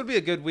 odds. This would be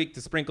a good week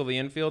to sprinkle the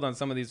infield on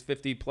some of these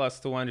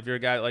 50+1. If you're a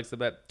guy that likes to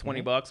bet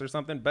 $20 or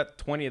something, bet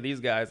 20 of these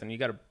guys, and you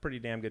got a pretty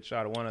damn good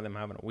shot of one of them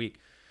having a week.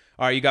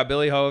 All right, you got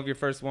Billy Ho of your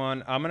first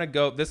one. I'm going to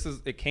go.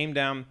 It came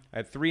down. I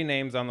had 3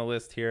 names on the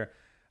list here.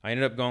 I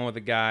ended up going with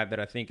a guy that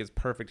I think is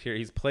perfect here.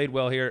 He's played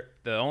well here.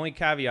 The only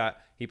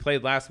caveat, he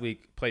played last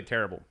week, played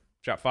terrible.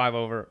 Shot 5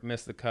 over,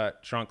 missed the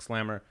cut, trunk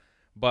slammer.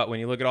 But when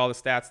you look at all the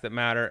stats that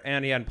matter,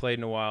 and he hadn't played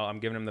in a while,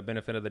 I'm giving him the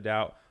benefit of the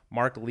doubt.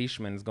 Mark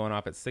Leishman's going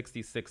off at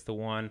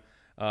 66-1.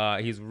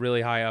 He's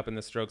really high up in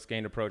the strokes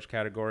gained approach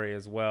category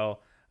as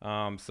well.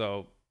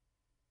 So,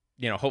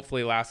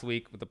 hopefully last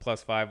week with the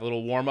 +5, a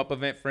little warm-up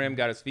event for him,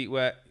 got his feet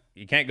wet.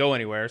 He can't go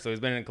anywhere, so he's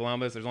been in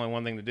Columbus. There's only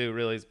one thing to do,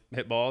 really, is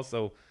hit balls.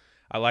 So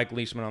I like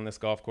Leishman on this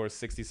golf course,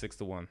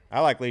 66-1.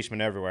 I like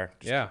Leishman everywhere.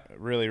 Just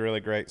really,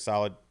 really great,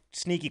 solid,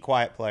 sneaky,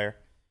 quiet player.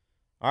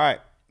 All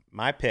right,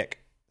 my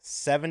pick,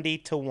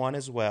 70-1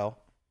 as well.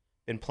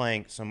 Been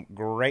playing some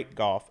great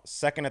golf.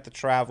 2nd at the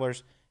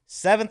Travelers.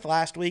 7th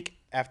last week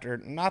after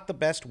not the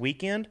best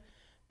weekend,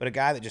 but a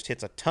guy that just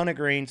hits a ton of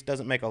greens,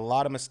 doesn't make a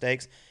lot of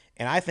mistakes.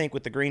 And I think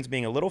with the greens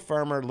being a little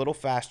firmer, a little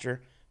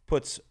faster,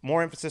 puts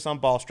more emphasis on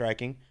ball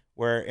striking,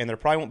 and there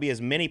probably won't be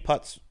as many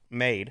putts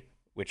made,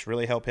 which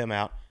really help him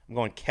out. I'm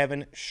going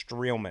Kevin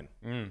Streelman,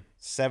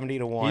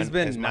 70-1. He's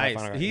been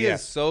nice. He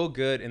is so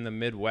good in the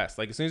Midwest.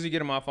 Like, as soon as you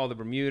get him off all the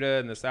Bermuda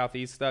and the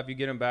Southeast stuff, you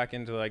get him back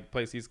into, like,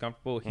 place he's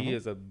comfortable. He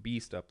is a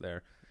beast up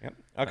there. Yep.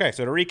 Okay,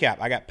 so to recap,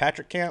 I got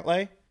Patrick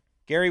Cantlay,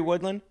 Gary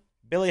Woodland,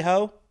 Billy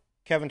Ho,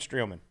 Kevin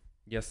Streelman.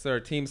 Yes, sir.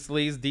 Team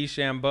Sleaze,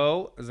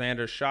 DeChambeau,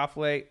 Xander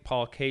Schauffele,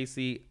 Paul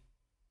Casey,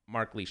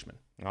 Mark Leishman.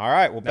 All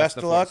right. Well, best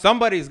of luck.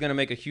 Somebody's going to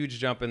make a huge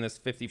jump in this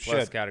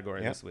 50-plus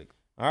category this week.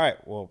 All right.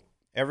 Well,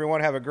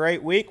 everyone have a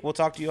great week. We'll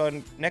talk to you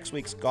on next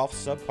week's Golf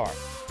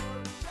Subpar.